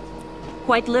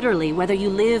 Quite literally, whether you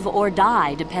live or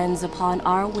die depends upon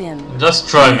our whim. Just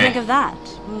try me. What do you think of that?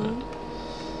 Hmm?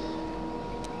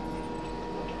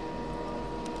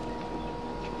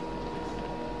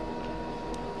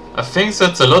 I think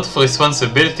that's a lot of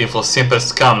responsibility for simple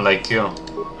scum like you.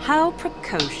 How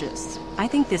precocious. I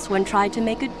think this one tried to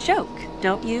make a joke,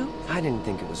 don't you? I didn't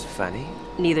think it was funny.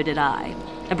 Neither did I.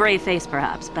 A brave face,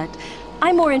 perhaps, but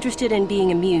I'm more interested in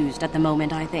being amused at the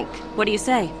moment, I think. What do you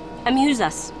say? Amuse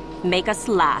us. Make us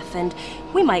laugh, and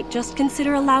we might just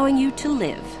consider allowing you to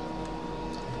live.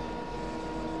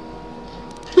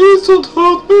 Please don't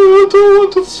hurt me, I don't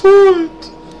want to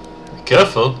fight. Be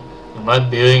careful. You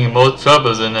might be in more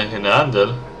trouble than I can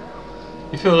handle.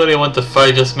 If you really want to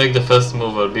fight, just make the first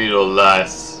move, I'll be your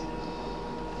last.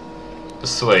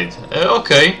 Persuade.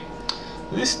 Okay.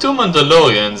 These 2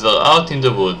 Mandalorians are out in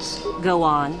the woods. Go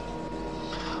on.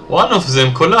 One of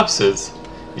them collapses.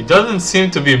 He doesn't seem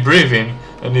to be breathing,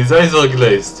 and his eyes are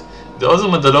glazed. The other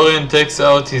Mandalorian takes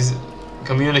out his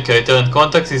communicator and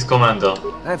contacts his commander.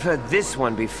 I've heard this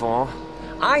one before.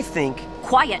 I think...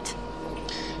 Quiet!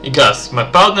 He gasps, my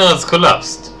partner has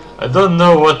collapsed. I don't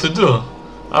know what to do.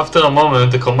 After a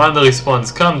moment, the commander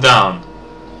responds, calm down.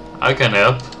 I can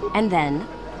help. And then?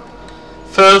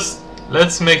 First,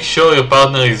 let's make sure your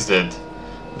partner is dead.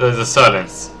 There is a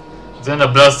silence. Then a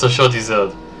blaster shot is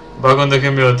heard. Back on the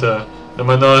computer. The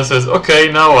Mandalorian says,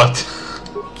 okay, now what?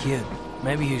 Kid,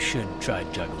 maybe you should try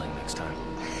juggling next time.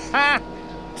 Ha!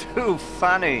 Too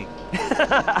funny.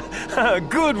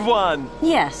 Good one!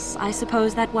 Yes, I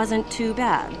suppose that wasn't too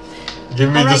bad.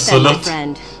 Give me All the right then, my salute.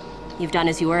 friend. You've done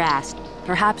as you were asked.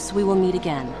 Perhaps we will meet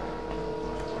again.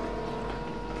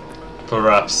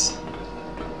 Perhaps.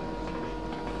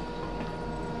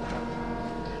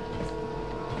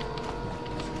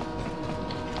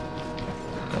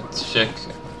 Let's check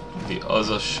the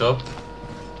other shop.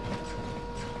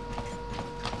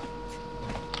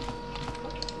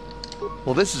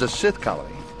 Well, this is a Sith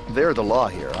colony. They're the law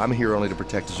here. I'm here only to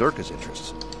protect Zerka's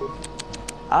interests.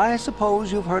 I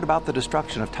suppose you've heard about the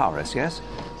destruction of Taurus, yes?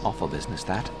 Awful business,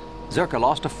 that. Zerka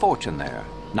lost a fortune there.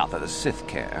 Not that the Sith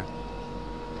care.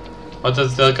 What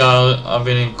does Zerka have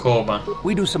in Korriban?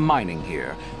 We do some mining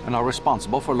here, and are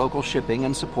responsible for local shipping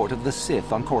and support of the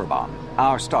Sith on Korriban.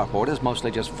 Our starport is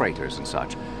mostly just freighters and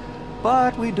such.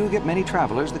 But we do get many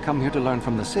travelers that come here to learn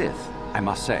from the Sith. I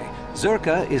must say,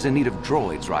 Zerka is in need of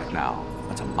droids right now.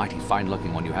 That's a mighty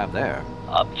fine-looking one you have there.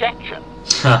 Objection.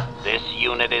 This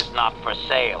unit is not for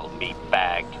sale,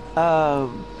 meatbag.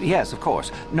 Yes, of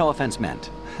course. No offense meant.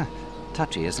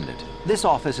 Touchy, isn't it? This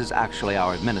office is actually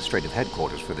our administrative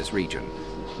headquarters for this region.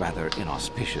 Rather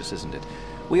inauspicious, isn't it?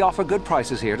 We offer good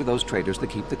prices here to those traders that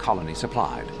keep the colony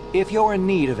supplied. If you're in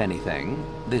need of anything,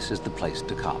 this is the place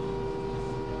to come.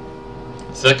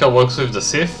 Zerka works with the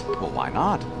Sith? Well, why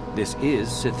not? This is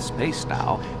Sith space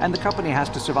now, and the company has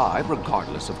to survive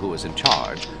regardless of who is in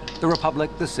charge. The Republic,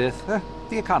 the Sith,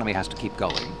 the economy has to keep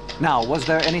going. Now, was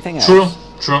there anything else?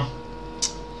 True.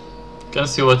 Can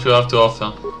see what you have to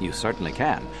offer. You certainly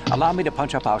can. Allow me to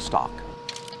punch up our stock.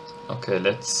 Okay,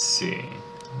 let's see.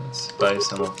 Let's buy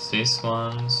some of these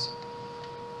ones.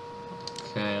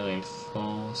 Okay,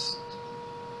 reinforced.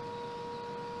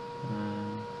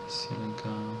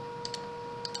 Silica.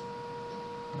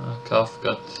 Calf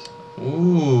got.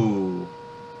 Ooh!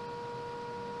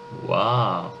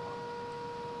 Wow!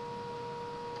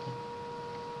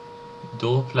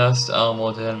 Duroplast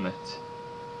armored helmet.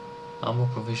 Armor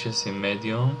proficiency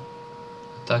medium.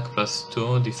 Attack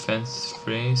 +2, defense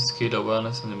 3, skill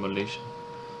awareness and demolition.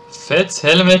 Fett's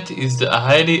helmet is the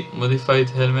highly modified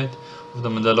helmet of the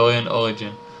Mandalorian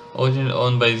origin. Originally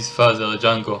owned by his father,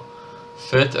 Jango.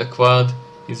 Fett acquired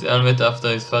his helmet after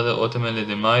his father ultimately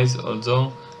demise,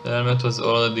 although the helmet was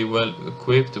already well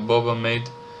equipped. Boba made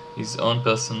his own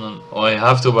personal. Oh, I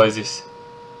have to buy this.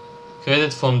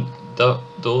 Created from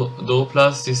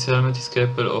Duroplast, this helmet is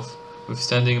capable of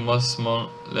withstanding most small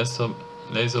laser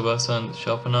bursts and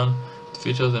sharpener. It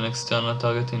features an external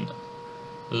targeting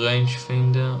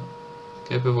rangefinder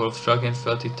capable of tracking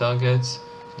 30 targets.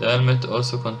 The helmet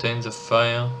also contains a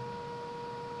fire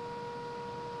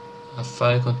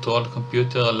control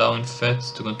computer allowing Fett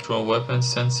to control weapons,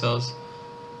 sensors,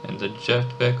 and a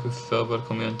jetpack with verbal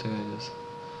communicators.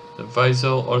 The visor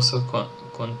also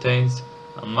contains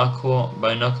a macro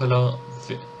binocular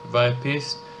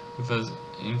eyepiece with an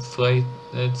infrared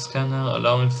scanner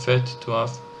allowing Fett to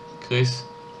have increased.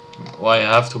 Why I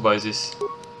have to buy this?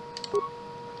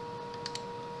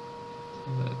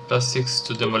 +6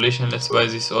 to demolition. Let's buy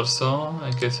this also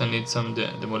in case I need some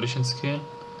demolition skill.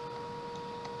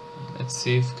 Let's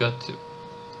see if got.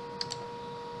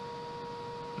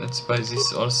 Let's buy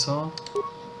this also.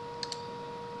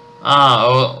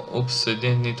 Oh, oops! I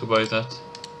didn't need to buy that.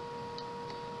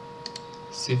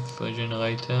 Sith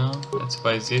regenerator. Let's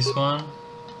buy this one.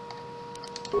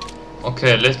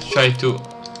 Okay, let's try to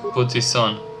put this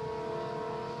on.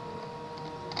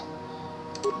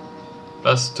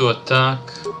 +2 attack,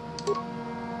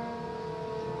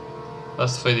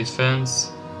 +3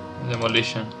 defense,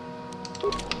 demolition.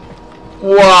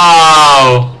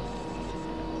 Wow!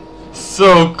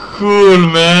 So cool,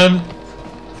 man!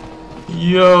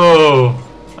 Yo!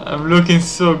 I'm looking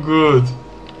so good.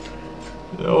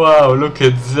 Wow, look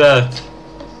at that.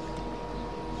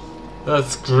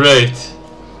 That's great.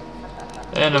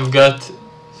 And I've got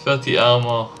 30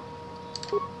 armor.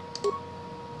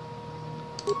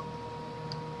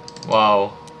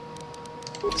 Wow.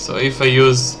 So if I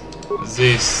use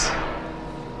this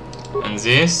and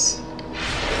this,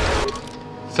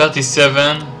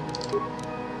 37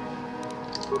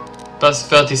 plus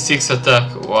 36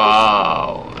 attack.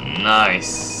 Wow, nice.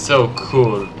 So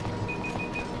cool.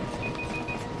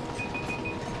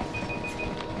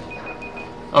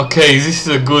 Okay, this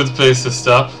is a good place to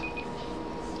stop.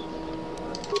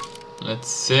 Let's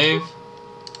save.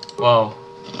 Wow,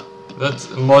 that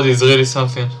mod is really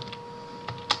something.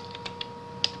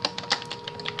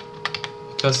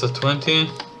 Plus a 20.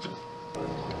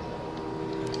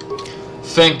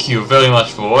 Thank you very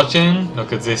much for watching.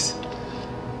 Look at this.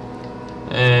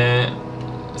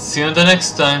 See you the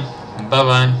next time. Bye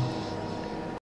bye.